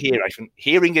don't need to hear.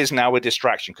 Hearing is now a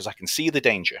distraction because I can see the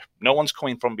danger. No one's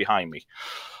coming from behind me.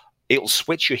 It'll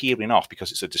switch your hearing off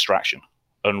because it's a distraction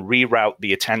and reroute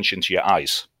the attention to your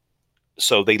eyes.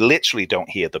 So they literally don't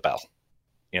hear the bell.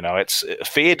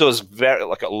 Fear does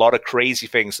a lot of crazy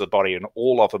things to the body, and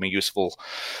all of them are useful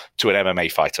to an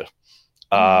MMA fighter.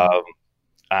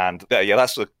 And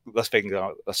that's the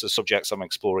subjects I'm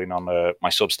exploring on my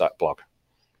Substack blog.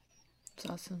 That's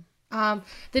awesome.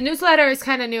 The newsletter is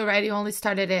kind of new, right? You only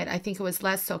started it, I think it was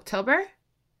last October.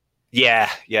 Yeah,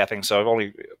 I think so.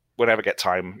 Whenever I get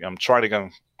time, I'm trying to go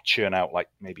churn out like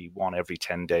maybe one every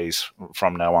 10 days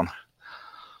from now on.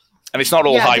 And it's not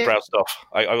all highbrow stuff.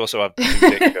 I also have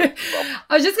I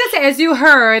was just going to say, as you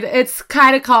heard, it's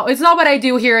kind of it's not what I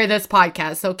do here in this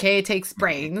podcast, okay? It takes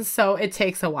brains, so it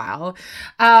takes a while.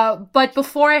 But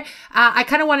before, I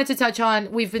kind of wanted to touch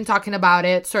on, we've been talking about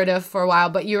it sort of for a while,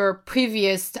 but your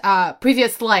previous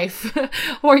life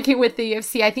working with the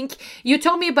UFC. I think you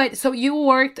told me, so you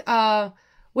worked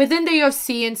within the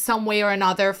UFC in some way or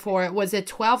another for, was it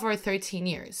 12 or 13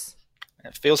 years?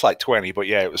 It feels like 20, but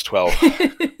yeah, it was 12.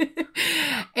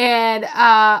 And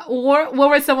what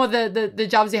were some of the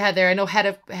jobs you had there? I know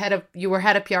you were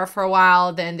head of PR for a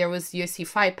while. Then there was UFC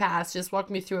Fight Pass. Just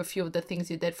walk me through a few of the things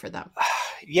you did for them.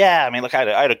 Yeah, I mean, look,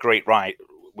 I had a great ride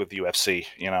with the UFC.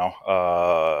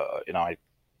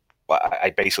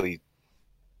 I basically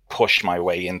pushed my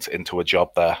way into a job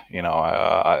there.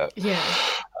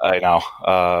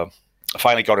 I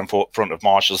finally got in front of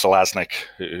Marshall Zelaznik,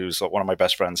 who's one of my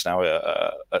best friends now,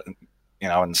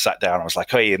 and sat down. I was like,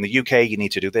 hey, in the UK, you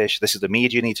need to do this. This is the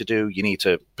media you need to do. You need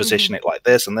to position it like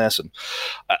this and this. And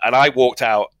I walked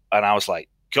out and I was like,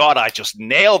 God, I just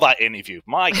nailed that interview.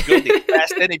 My goodness,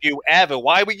 best interview ever.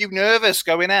 Why were you nervous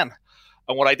going in?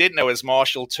 And what I didn't know is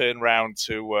Marshall turned around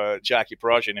to Jackie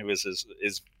Parajan, who is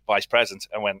his vice president,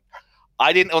 and went,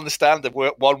 I didn't understand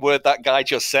one word that guy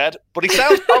just said, but he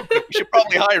sounds confident. We should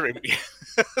probably hire him.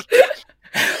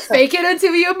 Fake it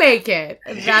until you make it.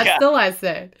 That's the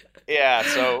lesson. Yeah.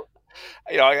 So,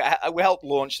 we helped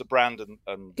launch the brand in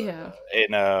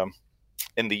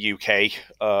the UK.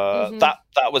 That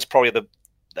was probably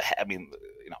I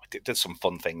did some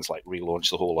fun things like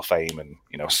relaunch the Hall of Fame and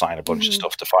sign a bunch of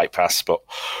stuff to Fight Pass. But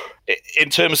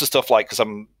in terms of stuff like, because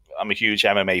I'm a huge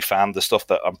MMA fan, the stuff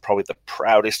that I'm probably the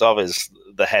proudest of is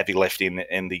the heavy lifting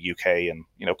in the UK and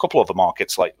a couple of the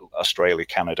markets like Australia,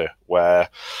 Canada, where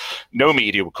no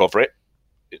media would cover it.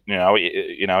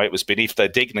 It was beneath their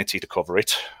dignity to cover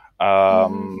it.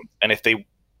 And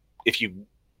if you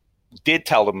did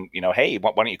tell them, hey,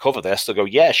 why don't you cover this? They'll go,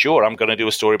 yeah, sure. I'm going to do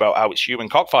a story about how it's human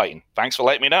cockfighting. Thanks for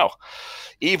letting me know.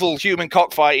 Evil human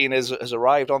cockfighting has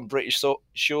arrived on British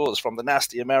shores from the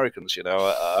nasty Americans. It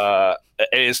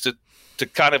is to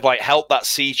kind of like help that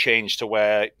sea change to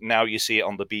where now you see it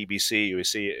on the BBC, you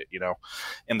see it,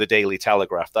 in the Daily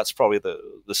Telegraph. That's probably the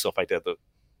stuff I did that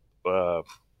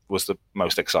was the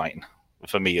most exciting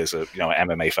for me as a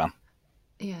MMA fan.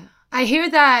 Yeah, I hear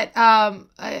that.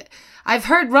 I've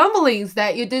heard rumblings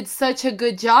that you did such a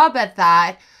good job at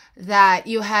that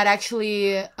you had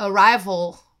actually a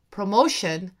rival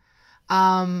promotion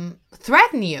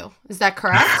threaten you. Is that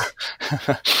correct?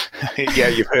 Yeah,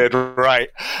 you've heard right.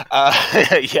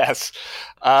 Yes.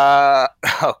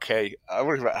 Okay. I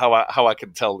wonder how I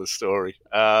can tell this story.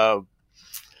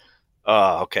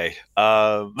 Oh, okay.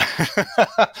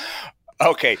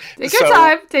 Okay. Take your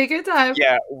time. Take your time.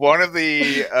 Yeah, one of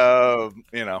the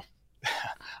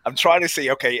I'm trying to see.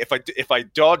 Okay, if I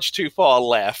dodge too far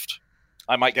left,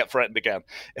 I might get threatened again.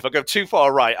 If I go too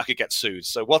far right, I could get sued.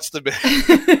 So what's the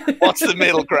what's the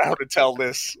middle ground to tell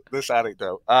this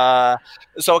anecdote?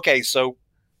 So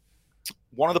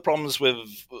one of the problems that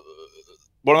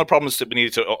we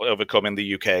needed to overcome in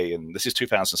the UK, and this is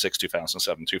 2006,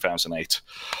 2007, 2008,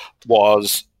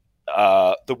 was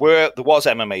there was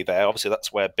MMA there. Obviously,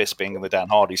 that's where Bisping and the Dan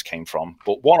Hardys came from.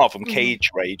 But one of them,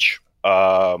 Cage Rage,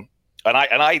 and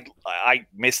I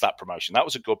missed that promotion. That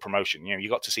was a good promotion. You know, you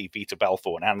got to see Vita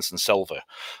Belfort and Anderson Silva,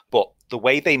 but the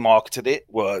way they marketed it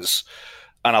was,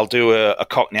 and I'll do a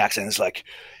Cockney accent. It's like,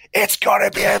 it's gotta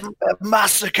be a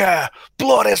massacre.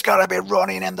 Blood is gotta be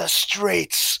running in the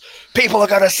streets. People are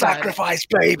gonna sacrifice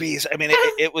babies. I mean,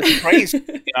 it was crazy.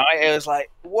 You know, it was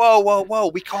like, whoa,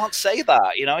 we can't say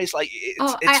that. You know, it's like,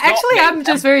 I'm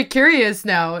just very curious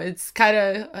now. It's kind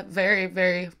of very,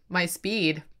 very my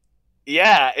speed.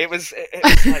 Yeah, it was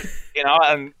like, you know,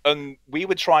 and we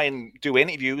would try and do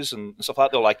interviews and stuff like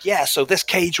that. They're like, yeah, so this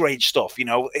Cage Rage stuff, you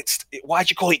know,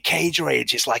 why'd you call it Cage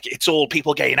Rage? It's like, it's all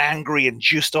people getting angry and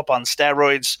juiced up on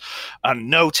steroids and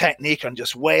no technique and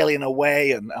just wailing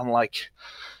away. And I'm like,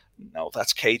 no,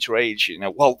 that's Cage Rage. You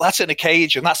know, well, that's in a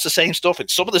cage and that's the same stuff.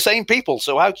 It's some of the same people.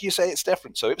 So how can you say it's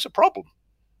different? So it was a problem.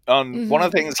 And one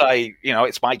of the things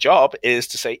it's my job is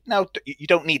to say, no, you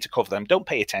don't need to cover them. Don't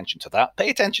pay attention to that. Pay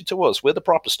attention to us. We're the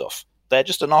proper stuff. They're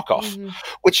just a knockoff,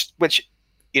 which,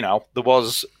 you know, there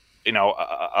was, you know,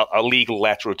 a legal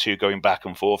letter or two going back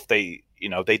and forth. They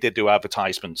did do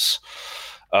advertisements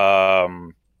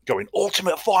going,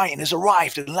 Ultimate Fighting has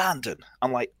arrived in London.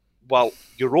 I'm like, well,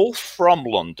 you're all from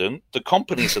London. The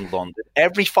company's in London.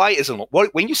 Every fight is in London.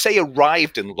 When you say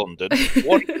arrived in London,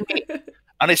 what do you mean?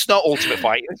 And it's not Ultimate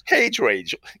Fighting, it's Cage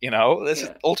Rage. You know,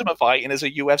 Ultimate Fighting is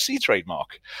a UFC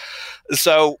trademark.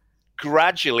 So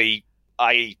gradually,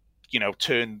 I, you know,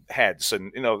 turn heads,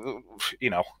 and you know,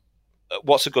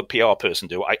 what's a good PR person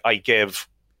do? I give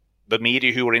the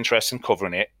media who were interested in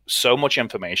covering it so much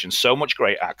information, so much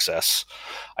great access.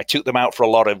 I took them out for a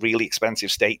lot of really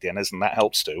expensive steak dinners, and that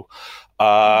helps too.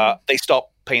 They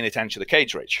stopped paying attention to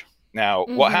Cage Rage. Now,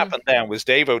 what happened then was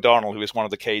Dave O'Donnell, who is one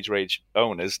of the Cage Rage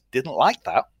owners, didn't like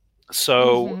that.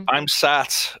 So I'm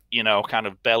sat, you know, kind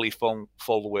of belly full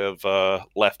with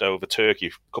leftover turkey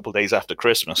a couple of days after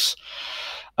Christmas.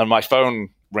 And my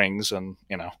phone rings and,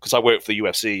 you know, because I work for the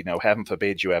UFC, you know, heaven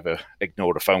forbid you ever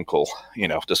ignore a phone call. You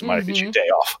know, doesn't matter if it's your day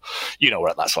off. You know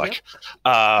what that's like.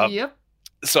 Yep.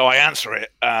 So I answer it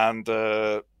and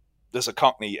there's a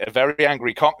very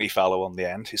angry Cockney fellow on the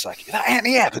end. He's like, is that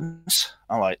Anthony Evans?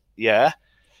 I'm like, yeah.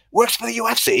 Works for the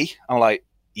UFC? I'm like,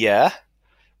 yeah.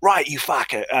 Right, you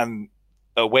fucker. And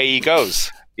away he goes,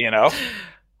 you know.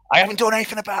 I haven't done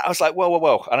anything about it. I was like,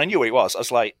 whoa. And I knew who he was. I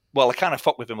was like, well, I kind of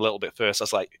fucked with him a little bit first. I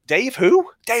was like, Dave who?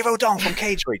 Dave O'Donnell from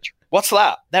Cage Rage. What's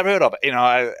that? Never heard of it. You know,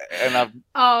 I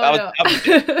was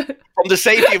from the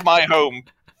safety of my home,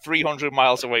 300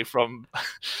 miles away from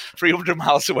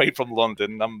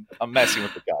London. I'm messing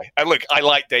with the guy. And look, I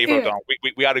like Dave O'Donnell.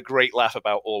 We had a great laugh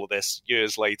about all of this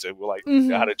years later. We're like,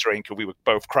 I had a drink and we were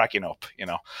both cracking up, you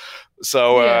know.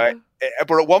 So,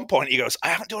 but at one point he goes, I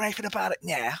haven't done anything about it,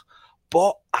 yeah,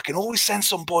 but I can always send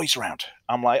some boys around.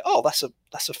 I'm like, oh, that's a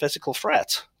physical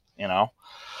threat, you know.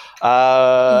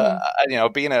 You know,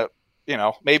 being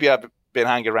maybe I've been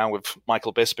hanging around with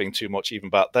Michael Bisping too much even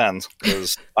back then,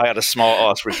 because I had a smart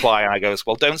ass reply and I goes,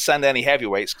 well, don't send any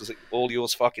heavyweights because all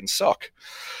yours fucking suck.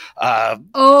 Yeah.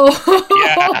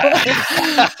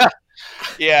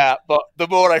 Yeah, but the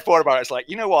more I thought about it, it's like,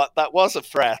 you know what, that was a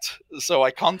threat. So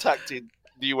I contacted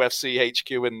the UFC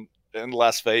HQ in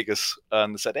Las Vegas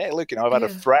and said, hey, look, you know, I've had a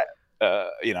threat.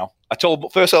 You know, I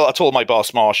told my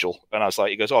boss Marshall, and I was like,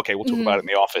 he goes, okay, we'll talk about it in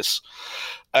the office.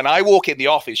 And I walk in the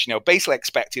office, you know, basically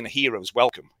expecting a hero's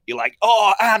welcome. You're like,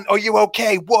 oh, Ann, are you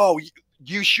okay? Whoa,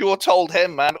 you sure told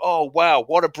him, man. Oh, wow,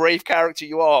 what a brave character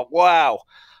you are. Wow.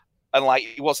 And like,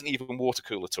 it wasn't even water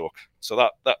cooler talk. So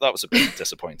that was a bit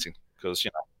disappointing because,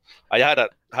 you know, I had a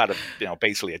you know,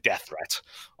 basically a death threat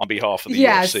on behalf of the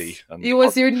UFC. And it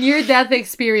was your near-death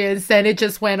experience, and it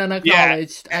just went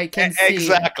unacknowledged. I can see.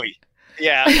 Exactly.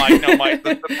 Yeah,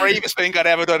 the bravest thing I'd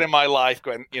ever done in my life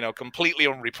went, you know, completely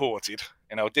unreported.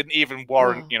 You know, didn't even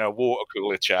warrant, you know, water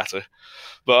cooler chatter.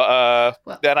 But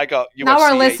then I got UFC. Now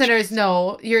our listeners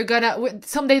know you're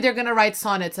someday they're gonna write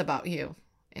sonnets about you,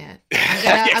 and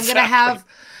I'm gonna have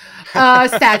a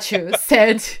statue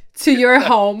sent to your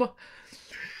home.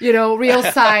 You know, real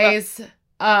size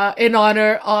in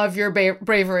honor of your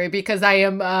bravery, because I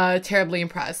am terribly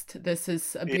impressed. This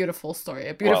is a beautiful story,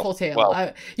 a beautiful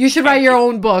tale. You should write your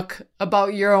own book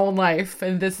about your own life,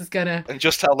 and this is gonna... And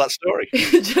just tell that story.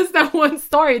 Just that one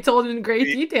story told in great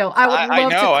detail. I would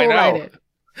love to co-write it.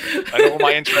 And all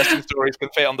my interesting stories can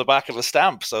fit on the back of a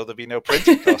stamp, so there'd be no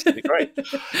printing cost. It'd be great.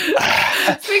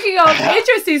 Speaking of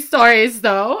interesting stories,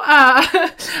 though,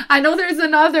 I know there's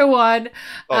another one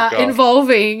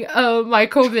involving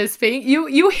Michael Bisping.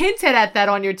 You hinted at that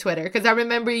on your Twitter, because I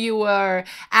remember you were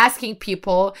asking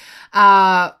people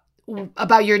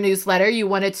about your newsletter. You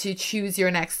wanted to choose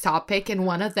your next topic, and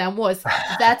one of them was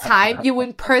that time you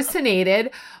impersonated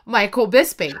Michael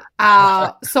Bisping.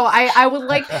 So I would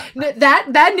like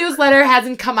that newsletter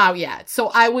hasn't come out yet, so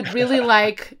I would really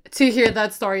like to hear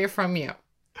that story from you.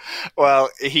 Well,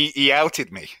 he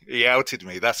outed me.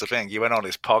 That's the thing. He went on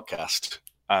his podcast,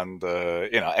 and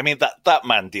I mean, that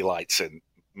man delights in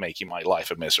making my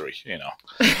life a misery.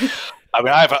 I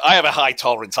mean, I have a high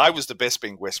tolerance. I was the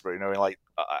Bisping whisperer. Like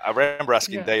I remember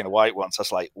asking Dana White once. I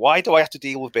was like, "Why do I have to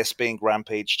deal with Bisping,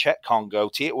 Rampage, Chet Congo,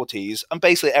 Tito Ortiz, and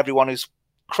basically everyone who's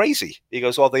crazy?" He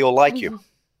goes, "Well, they all like you."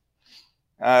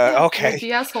 Okay.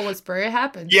 The asshole whisperer. It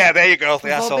happens. Yeah, there you go.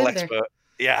 The asshole expert.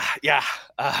 Yeah.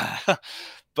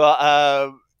 But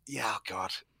oh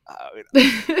God,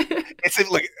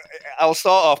 look. I'll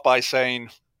start off by saying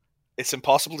it's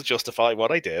impossible to justify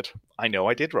what I did. I know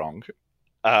I did wrong.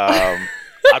 I'm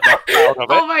not proud of it.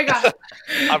 Oh my God.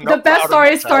 The best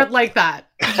stories start like that.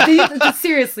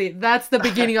 Seriously, that's the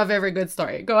beginning of every good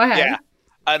story. Go ahead. Yeah.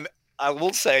 And I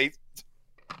will say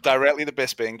directly to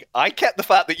Bisping, I kept the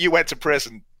fact that you went to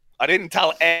prison. I didn't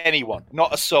tell anyone,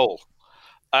 not a soul.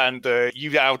 And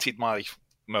you outed my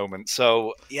moment.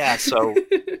 So, this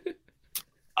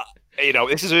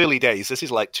is early days. This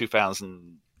is like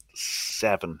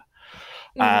 2007.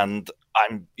 And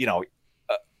I'm,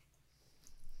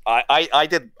 I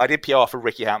did PR for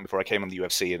Ricky Hatton before I came on the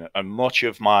UFC, and much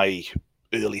of my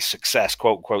early success,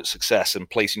 quote unquote success, in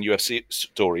placing UFC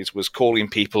stories was calling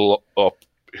people up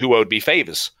who owed me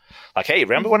favors. Like, hey,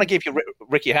 remember when I gave you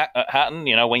Ricky Hatton,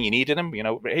 when you needed him?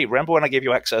 Hey, remember when I gave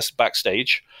you access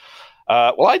backstage?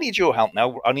 Well, I need your help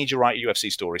now. I need you to write a UFC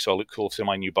story, so I look cool to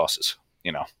my new bosses.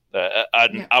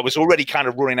 I was already kind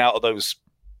of running out of those.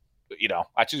 I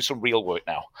had to do some real work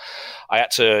now. I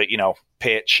had to,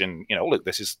 pitch and, look,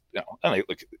 this is,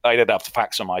 look, I didn't have the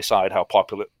facts on my side, how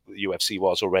popular the UFC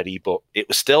was already, but it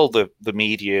was still the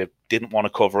media didn't want to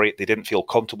cover it. They didn't feel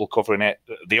comfortable covering it.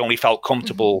 They only felt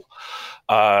comfortable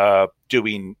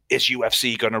doing, is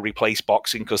UFC going to replace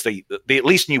boxing? Because they at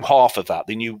least knew half of that.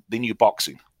 They knew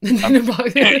boxing.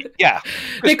 Yeah.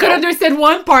 They could understand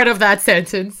one part of that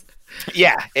sentence.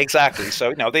 Yeah, exactly.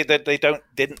 So they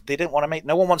didn't want to make.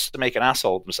 No one wants to make an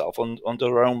asshole of himself under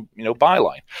their own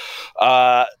byline.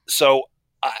 So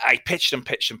I pitched and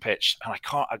I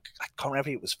can't remember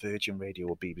if it was Virgin Radio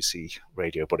or BBC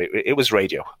Radio, but it was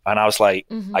radio. And I was like,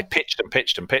 I pitched and they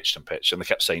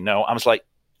kept saying no. I was like,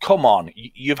 come on,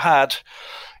 you've had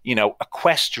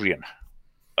equestrian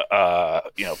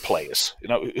players.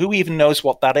 Who even knows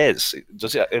what that is?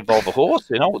 Does it involve a horse?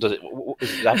 Does it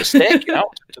have a stick? Do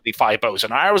they fire bows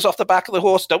and arrows off the back of the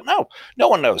horse? Don't know. No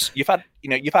one knows. You've had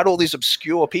all these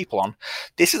obscure people on.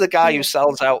 This is a guy who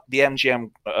sells out the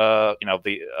MGM,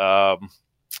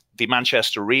 the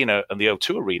Manchester Arena and the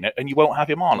O2 Arena, and you won't have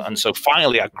him on. And so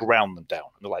finally, I ground them down.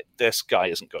 And they're like, "This guy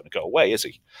isn't going to go away, is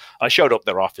he?" I showed up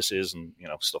their offices and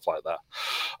stuff like that.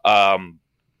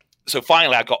 So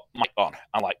finally, I got Mike on.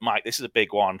 I'm like, "Mike, this is a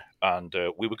big one," and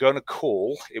we were going to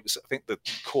call. It was, I think, the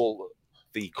call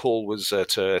was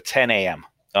at 10 a.m.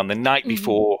 on the night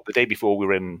before, the day before. We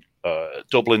were in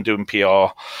Dublin doing PR.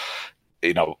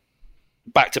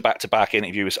 Back to back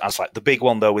interviews. I was like, the big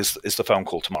one though is the phone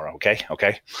call tomorrow.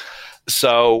 Okay.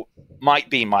 So Mike's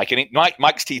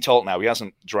teetotal now. He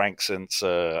hasn't drank since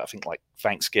I think like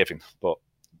Thanksgiving, but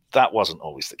that wasn't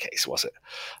always the case, was it?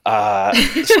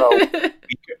 So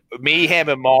me, him,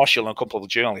 and Marshall and a couple of the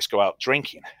journalists go out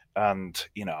drinking, and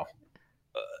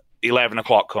 11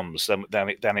 o'clock comes, then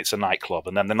it's a nightclub,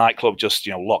 and then the nightclub just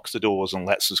locks the doors and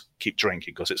lets us keep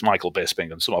drinking because it's Michael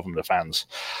Bisping and some of them are fans.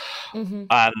 And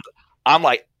I'm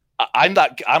like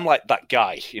that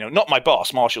guy, not my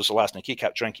boss. Marshall's the last name. He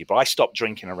kept drinking, but I stopped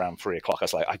drinking around 3 o'clock. I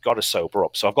was like, I got to sober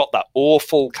up. So I've got that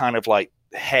awful kind of like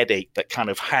headache that kind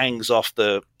of hangs off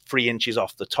the 3 inches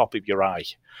off the top of your eye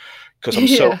because I'm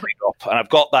sobering up, and I've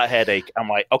got that headache. I'm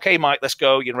like, okay, Mike, let's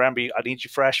go. Remember, I need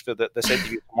you fresh for this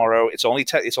interview tomorrow. It's only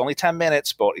 10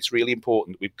 minutes, but it's really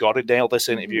important. We've got to nail this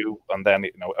interview, and then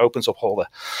it opens up all the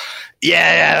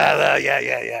yeah. Like,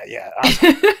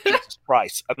 Jesus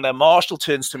Christ! And then Marshall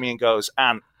turns to me and goes,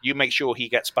 "And You make sure he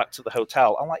gets back to the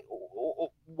hotel. I'm like,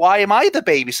 why am I the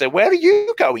babysitter? Where are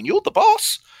you going? You're the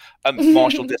boss. And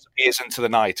Marshall disappears into the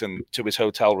night and to his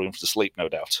hotel room to sleep, no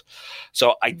doubt.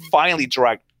 So I finally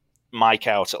dragged Mike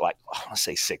out at like, I want to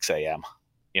say 6 a.m.,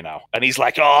 and he's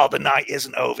like, oh, the night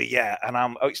isn't over yet. And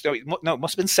it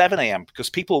must have been 7 a.m. because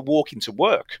people are walking to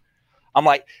work. I'm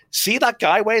like, see that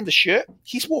guy wearing the shirt?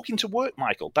 He's walking to work,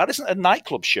 Michael. That isn't a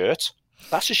nightclub shirt.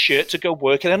 That's a shirt to go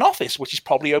work in an office, which is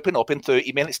probably open up in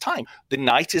 30 minutes' time. The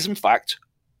night is, in fact,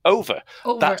 over.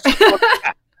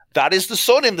 That is the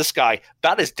sun in the sky.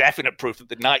 That is definite proof that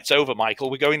the night's over, Michael.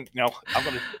 We're going, I'm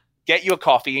going to get you a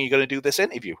coffee and you're going to do this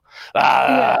interview.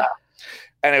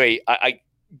 Anyway, I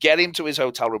get him to his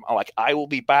hotel room. I'm like, I will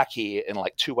be back here in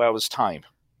like 2 hours' time.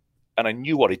 And I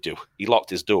knew what he'd do. He locked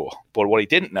his door. But what he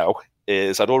didn't know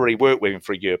is I'd already worked with him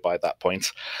for a year by that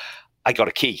point. I got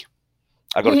a key.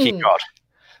 I got a key card.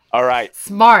 All right.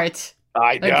 Smart.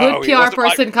 I know. A good PR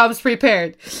person comes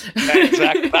prepared.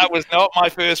 Exactly. That was not my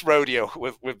first rodeo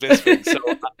with this thing. So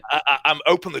I'm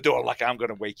open the door like I'm going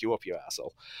to wake you up, you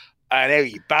asshole. And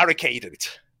he barricaded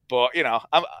it. But,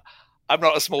 I'm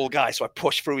not a small guy, so I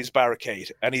pushed through his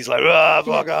barricade. And he's like,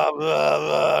 fuck up.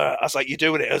 I was like, you're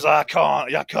doing it. I was like,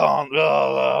 I can't.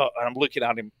 And I'm looking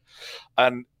at him.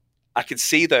 And I could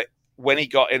see that when he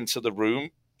got into the room,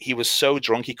 he was so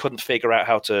drunk he couldn't figure out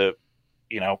how to,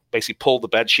 basically pull the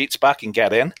bed sheets back and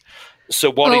get in. So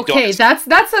what he does,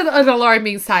 that's an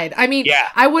alarming side. I mean,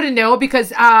 I wouldn't know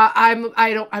because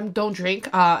I don't drink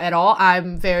at all.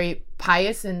 I'm very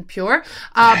pious and pure,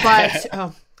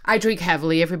 but I drink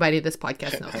heavily. Everybody in this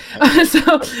podcast knows.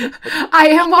 So I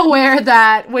am aware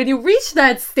that when you reach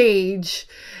that stage,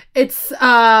 it's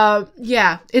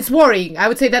it's worrying. I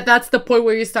would say that that's the point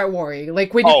where you start worrying.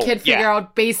 Like when you can't figure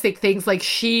out basic things like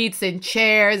sheets and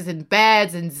chairs and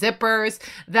beds and zippers.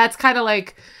 That's kind of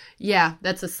like,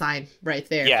 that's a sign right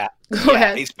there. Yeah. Go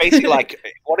ahead. He's basically like,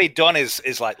 what he'd done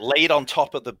is like laid on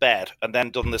top of the bed and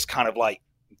then done this kind of like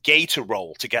gator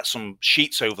roll to get some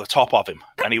sheets over the top of him.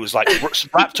 And he was like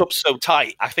wrapped up so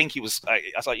tight. I think he was, I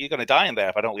was like, you're going to die in there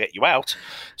if I don't get you out.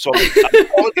 So I'm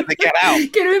going to get out.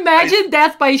 Can you imagine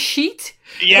death by sheet?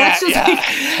 Yeah.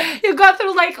 Like, you got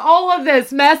through like all of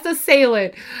this: mass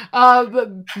assailant,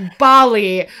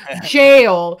 Bali,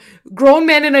 jail, grown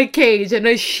man in a cage, and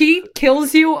a sheet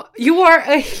kills you. You are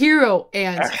a hero,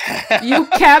 and you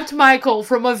kept Michael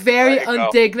from a very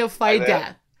undignified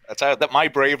death. That's how that my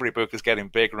bravery book is getting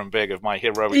bigger and bigger. My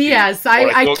heroic. Yes,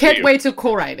 I can't wait to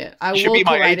co-write it. I will be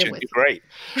my co-write agent. it with Great.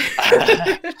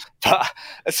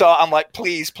 So I'm like,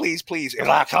 please. He's like,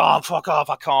 I can't. Fuck off.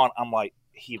 I can't. I'm like,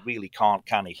 he really can't,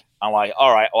 can he? I'm like,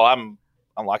 all right. Well, I'm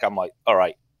like, all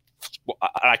right.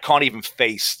 I can't even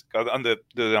face. And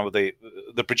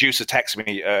the producer texts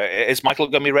me, is Michael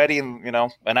going to be ready in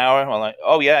an hour? I'm like,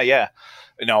 oh yeah.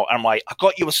 And I'm like, I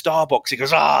got you a Starbucks. He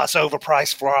goes, it's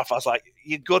overpriced fluff. I was like,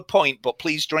 good point, but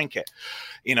please drink it.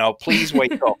 Please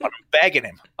wake up. And I'm begging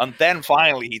him. And then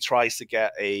finally he tries to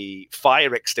get a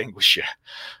fire extinguisher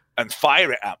and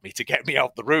fire it at me to get me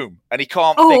out the room. And he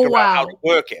can't figure out how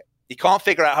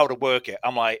to work it.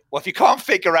 I'm like, well, if you can't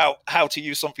figure out how to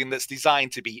use something that's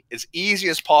designed to be as easy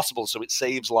as possible so it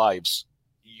saves lives,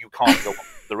 you can't go on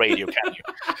the radio, can you?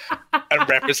 And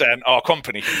represent our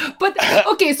company. But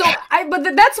okay, so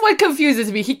that's what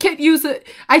confuses me. He can't use it.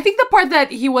 I think the part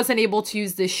that he wasn't able to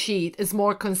use the sheet is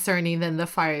more concerning than the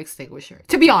fire extinguisher,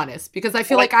 to be honest, because I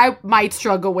feel like I might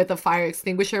struggle with a fire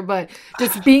extinguisher, but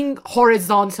just being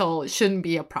horizontal shouldn't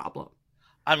be a problem.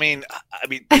 I mean,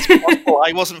 it's possible.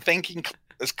 I wasn't thinking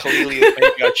as clearly as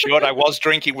maybe I should. I was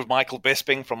drinking with Michael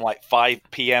Bisping from like 5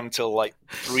 p.m. till like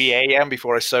 3 a.m.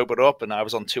 before I sobered up, and I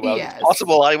was on 2 hours. Yes. It's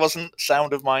possible I wasn't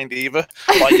sound of mind either.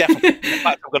 But I definitely, in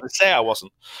fact, I'm going to say I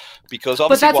wasn't, because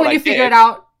obviously But that's when you figured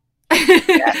out.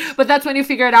 Yes. But that's when you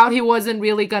figured out he wasn't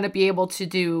really going to be able to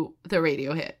do the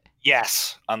radio hit.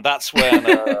 Yes, and that's when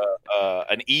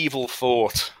an evil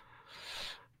thought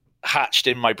hatched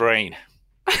in my brain.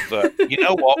 But you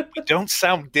know what? We don't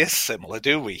sound dissimilar,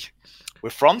 do we?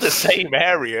 We're from the same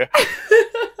area.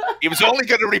 He was only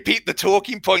going to repeat the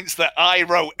talking points that I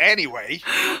wrote anyway.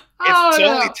 It's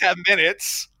only 10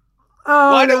 minutes.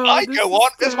 Why don't I go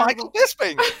on as Michael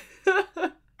Bisping?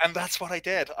 And that's what I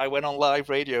did. I went on live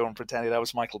radio and pretended I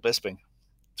was Michael Bisping.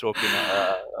 Talking,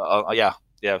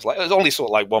 it was only sort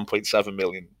of like 1.7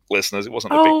 million listeners. It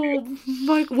wasn't a big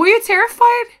deal. Were you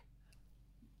terrified?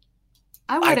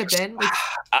 I would have been.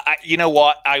 You know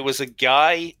what? I was a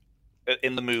guy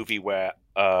in the movie where,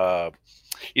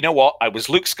 you know what? I was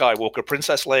Luke Skywalker.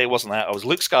 Princess Leia wasn't there. I was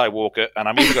Luke Skywalker, and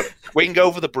I'm either going to swing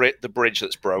over the bridge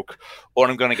that's broke, or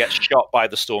I'm going to get shot by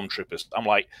the stormtroopers. I'm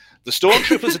like, the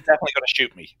stormtroopers are definitely going to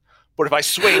shoot me, But if I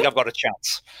swing, I've got a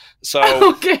chance. So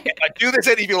Okay. if I do this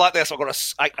interview like this,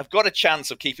 I've got a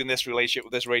chance of keeping this relationship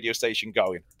with this radio station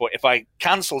going. But if I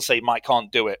cancel, say Mike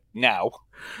can't do it now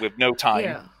with no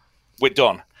time, we're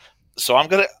done. So I'm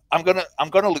gonna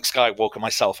Luke Skywalker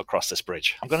myself across this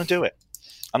bridge. I'm gonna do it,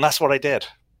 and that's what I did.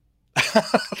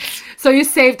 So you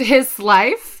saved his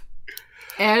life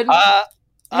and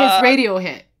his radio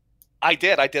hit. I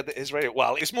did his radio.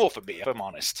 Well, it's more for me, if I'm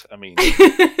honest. I mean,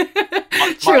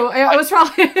 true. It was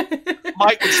probably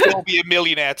Mike would still be a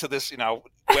millionaire to this,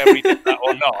 whether he did that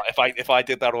or not. If I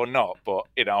did that or not, but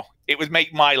it would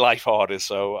make my life harder.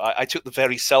 So I took the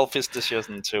very selfish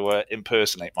decision to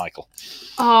impersonate Michael.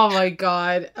 Oh my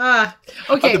God.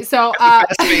 Okay, so the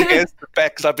best thing is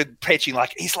because I've been pitching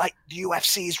he's like the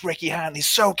UFC's Ricky Hatton. He's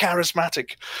so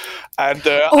charismatic, and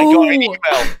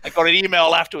I got an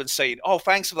email afterwards saying, "Oh,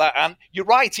 thanks for that, and you're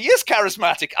right, he is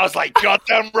charismatic." I was like,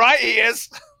 "Goddamn right, he is."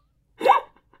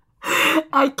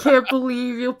 I can't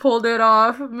believe you pulled it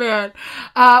off, man.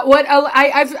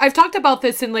 I've talked about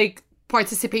this in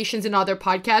participations in other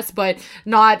podcasts, but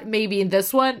not maybe in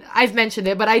this one. I've mentioned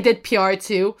it, but I did PR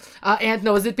too. Ant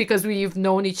knows it because we've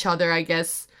known each other, I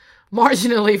guess,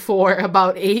 marginally for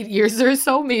about 8 years or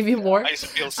so, maybe more. I used to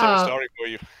feel so sorry for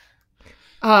you.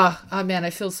 Oh man, I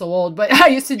feel so old. But I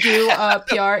used to do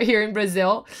PR here in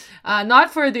Brazil. Not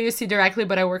for the UFC directly,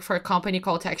 but I work for a company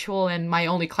called Textual, and my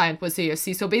only client was the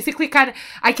UFC. So basically,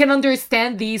 I can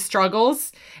understand these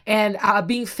struggles and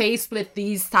being faced with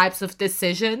these types of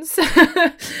decisions.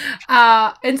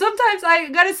 And sometimes I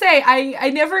gotta say, I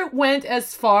never went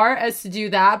as far as to do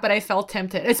that, but I felt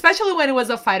tempted, especially when it was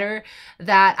a fighter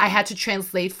that I had to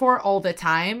translate for all the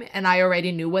time, and I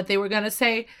already knew what they were gonna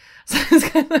say. So it's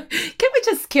kind of can we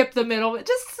just skip the middle?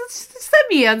 Just let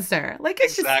me answer.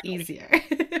 It's exactly. just easier.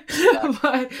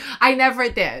 But I never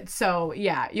did. So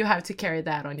yeah, you have to carry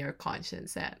that on your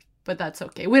conscience. But that's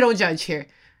okay. We don't judge here.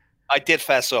 I did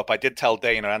fess up. I did tell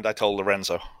Dana and I told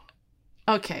Lorenzo.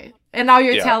 Okay. And now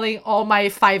you're telling all my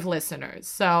 5 listeners.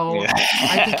 So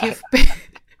I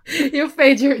think you've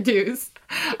paid your dues.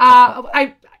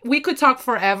 We could talk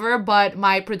forever, but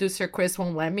my producer Chris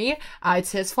won't let me.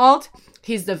 It's his fault.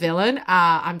 He's the villain.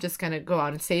 I'm just going to go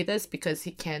on and say this because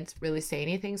he can't really say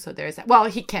anything. So there's that. Well,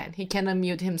 he can. He can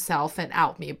unmute himself and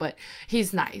out me, but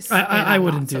he's nice. I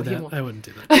wouldn't do that. I wouldn't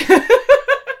do that.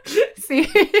 See?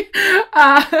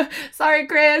 Sorry,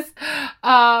 Chris.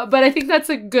 But I think that's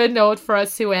a good note for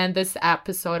us to end this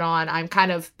episode on. I'm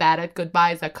kind of bad at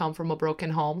goodbyes. I come from a broken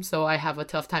home, so I have a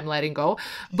tough time letting go.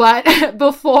 But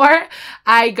before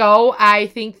I go, I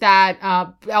think that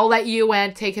I'll let you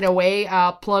take it away.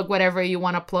 Plug whatever you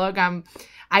want to plug.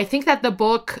 I think that the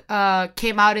book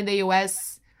came out in the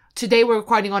US. Today we're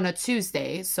recording on a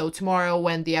Tuesday, so tomorrow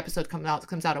when the episode comes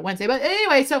out on Wednesday. But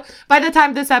anyway, so by the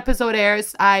time this episode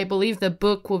airs, I believe the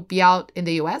book will be out in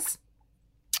the US.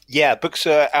 Yeah, books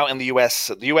are out in the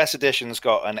US. The US edition's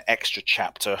got an extra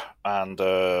chapter, and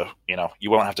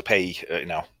you won't have to pay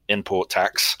import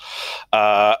tax,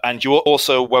 and you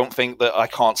also won't think that I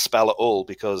can't spell at all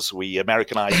because we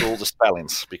Americanize all the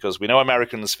spellings, because we know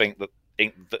Americans think that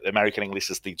American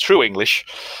English is the true English,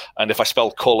 and if I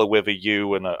spell colour with a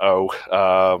U and an O,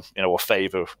 or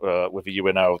favour with a U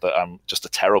and O, that I'm just a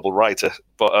terrible writer.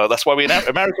 But that's why we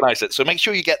Americanize it. So make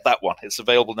sure you get that one. It's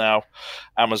available now,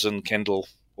 Amazon, Kindle,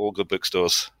 all good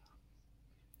bookstores.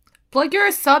 Plug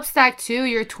your Substack too,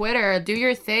 your Twitter. Do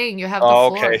your thing. You have the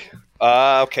floor.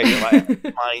 Okay.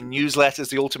 My newsletter is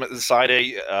The Ultimate Decider.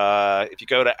 If you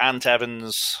go to Ant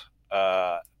Evans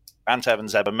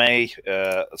MMA,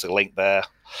 there's a link there.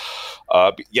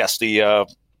 Yes, I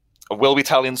will be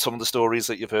telling some of the stories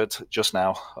that you've heard just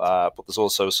now, but there's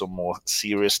also some more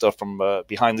serious stuff from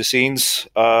behind the scenes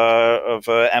of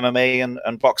MMA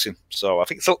and boxing. So I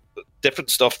think it's different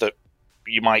stuff that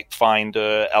you might find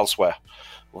elsewhere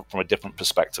from a different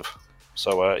perspective.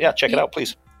 So check it out,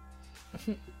 please.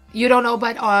 You don't know,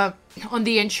 but on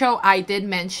the intro, I did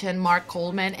mention Mark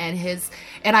Coleman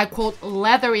and I quote,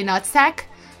 leathery nutsack.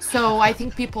 So I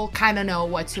think people kind of know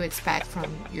what to expect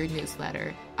from your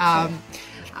newsletter.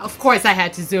 Of course, I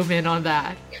had to zoom in on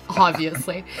that,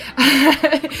 obviously.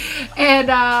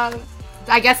 And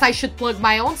I guess I should plug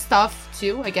my own stuff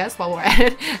too, I guess, while we're at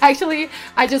it. Actually,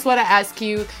 I just want to ask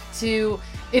you to,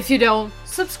 if you don't,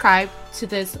 subscribe to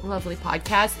this lovely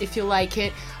podcast. If you like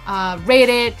it, rate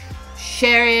it,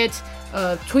 share it,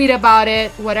 tweet about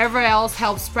it, whatever else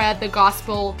helps spread the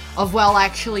gospel of well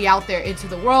actually out there into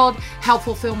the world, help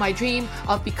fulfill my dream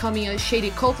of becoming a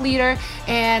shady cult leader.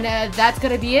 And that's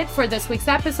gonna be it for this week's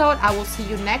episode. I will see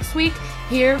you next week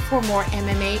here for more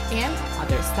MMA and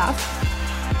other stuff.